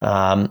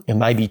and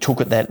maybe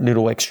took it that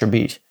little extra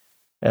bit.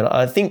 And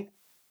I think,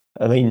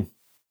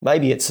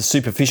 maybe it's a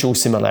superficial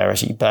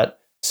similarity, but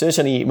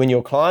certainly when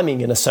you're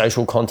climbing in a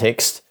social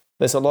context,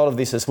 there's a lot of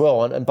this as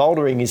well. And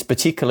bouldering is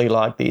particularly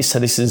like this. So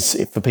this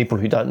is, for people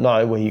who don't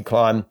know, where you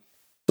climb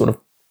sort of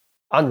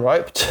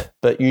unroped,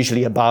 but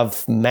usually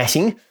above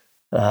matting,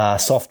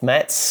 soft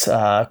mats,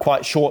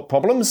 quite short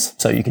problems.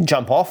 So you can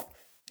jump off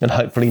and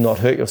hopefully not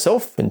hurt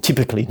yourself, and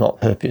typically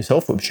not hurt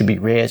yourself, which should be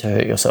rare to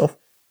hurt yourself.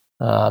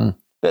 But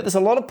there's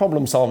a lot of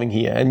problem solving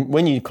here. And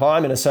when you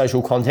climb in a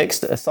social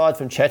context, aside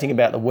from chatting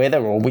about the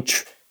weather or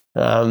which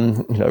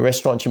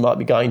restaurant you might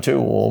be going to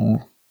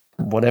or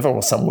whatever,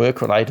 or some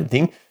work-related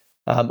thing,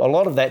 a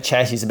lot of that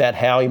chat is about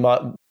how you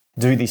might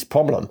do this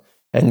problem.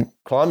 And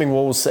climbing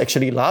walls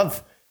actually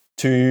love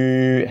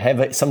to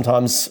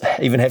sometimes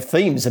even have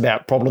themes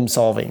about problem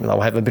solving.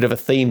 They'll have a bit of a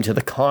theme to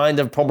the kind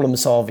of problem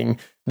solving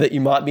that you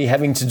might be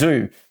having to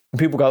do. And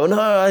people go,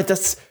 no,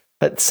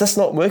 it's just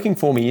not working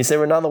for me. Is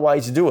there another way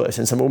to do it?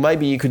 And so, well,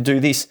 maybe you could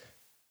do this.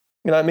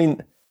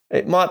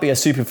 It might be a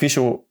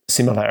superficial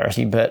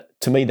similarity, but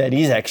to me that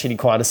is actually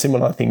quite a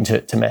similar thing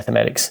to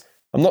mathematics.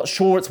 I'm not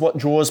sure it's what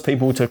draws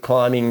people to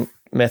climbing,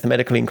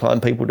 mathematically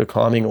inclined people to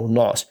climbing or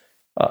not.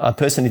 I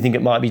personally think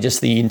it might be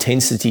just the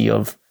intensity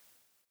of,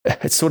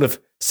 it's sort of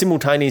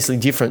simultaneously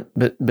different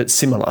but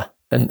similar.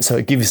 And so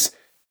it gives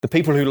the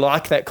people who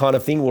like that kind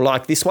of thing will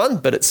like this one,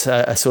 but it's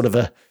a sort of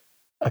a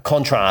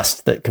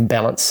contrast that can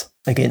balance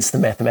against the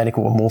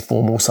mathematical or more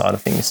formal side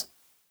of things.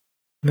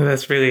 No,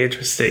 that's really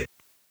interesting.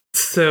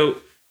 So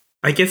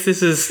I guess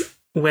this is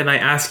when I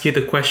ask you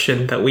the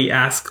question that we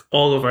ask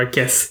all of our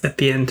guests at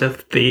the end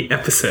of the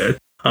episode,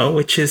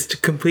 which is to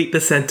complete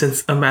the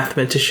sentence, a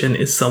mathematician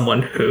is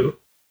someone who.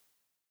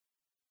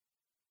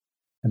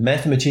 A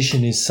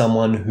mathematician is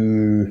someone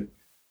who,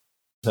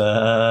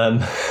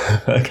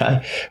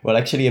 okay. Well,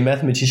 actually, a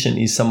mathematician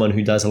is someone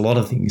who does a lot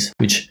of things,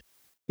 which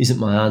isn't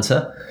my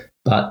answer.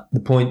 But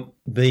the point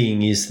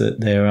being is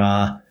that there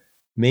are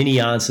many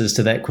answers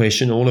to that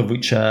question, many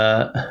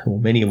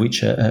of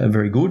which are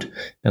very good,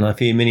 and I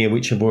fear many of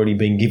which have already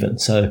been given.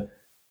 So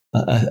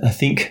I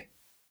think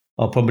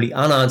I'll probably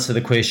unanswer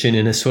the question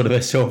in a sort of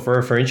a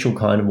self-referential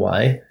kind of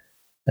way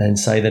and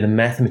say that a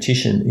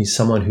mathematician is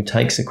someone who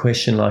takes a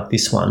question like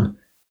this one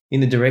in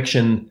the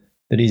direction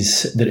that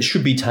it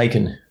should be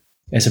taken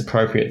as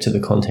appropriate to the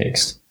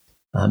context.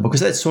 Because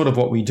that's sort of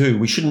what we do.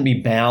 We shouldn't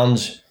be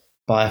bound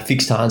by a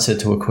fixed answer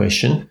to a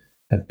question.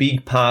 A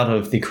big part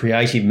of the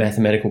creative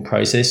mathematical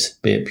process,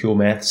 be it pure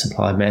maths,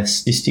 applied maths,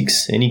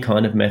 statistics, any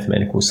kind of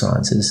mathematical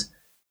sciences,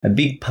 a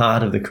big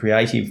part of the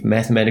creative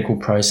mathematical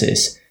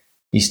process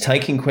is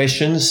taking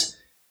questions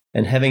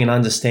and having an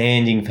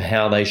understanding for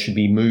how they should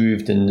be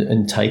moved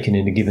and taken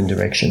in a given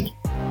direction.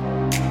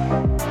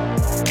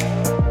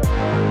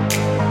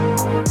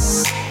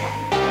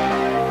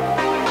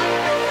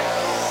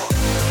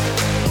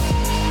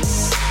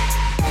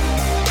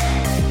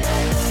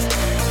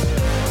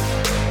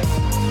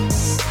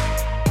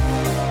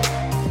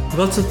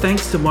 Lots of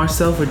thanks to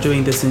Marcel for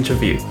doing this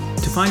interview.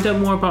 To find out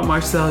more about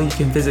Marcel, you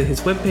can visit his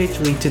webpage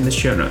linked in the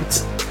show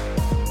notes.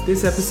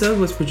 This episode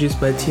was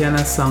produced by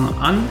Tiana Sang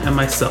An and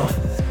myself.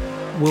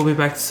 We'll be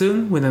back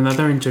soon with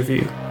another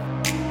interview.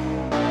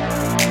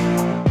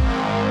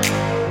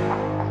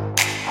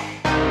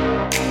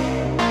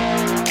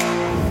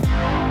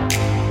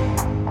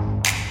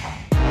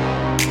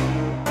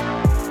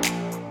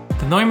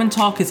 The Neumann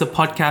Talk is a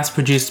podcast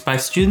produced by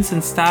students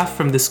and staff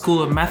from the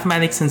School of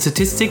Mathematics and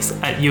Statistics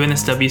at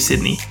UNSW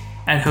Sydney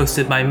and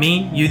hosted by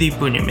me, Yudi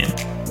Bunyamin.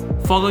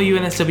 Follow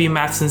UNSW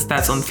Maths and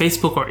Stats on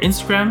Facebook or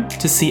Instagram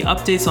to see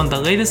updates on the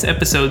latest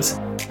episodes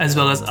as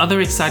well as other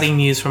exciting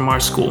news from our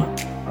school.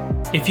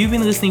 If you've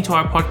been listening to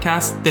our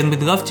podcast, then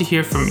we'd love to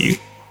hear from you.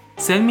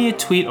 Send me a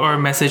tweet or a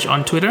message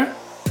on Twitter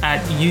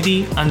at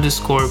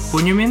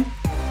 @UD_Bunyamin.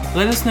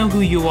 Let us know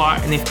who you are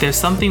and if there's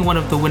something one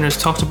of the winners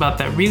talked about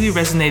that really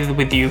resonated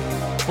with you,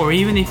 or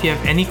even if you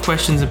have any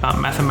questions about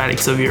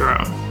mathematics of your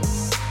own.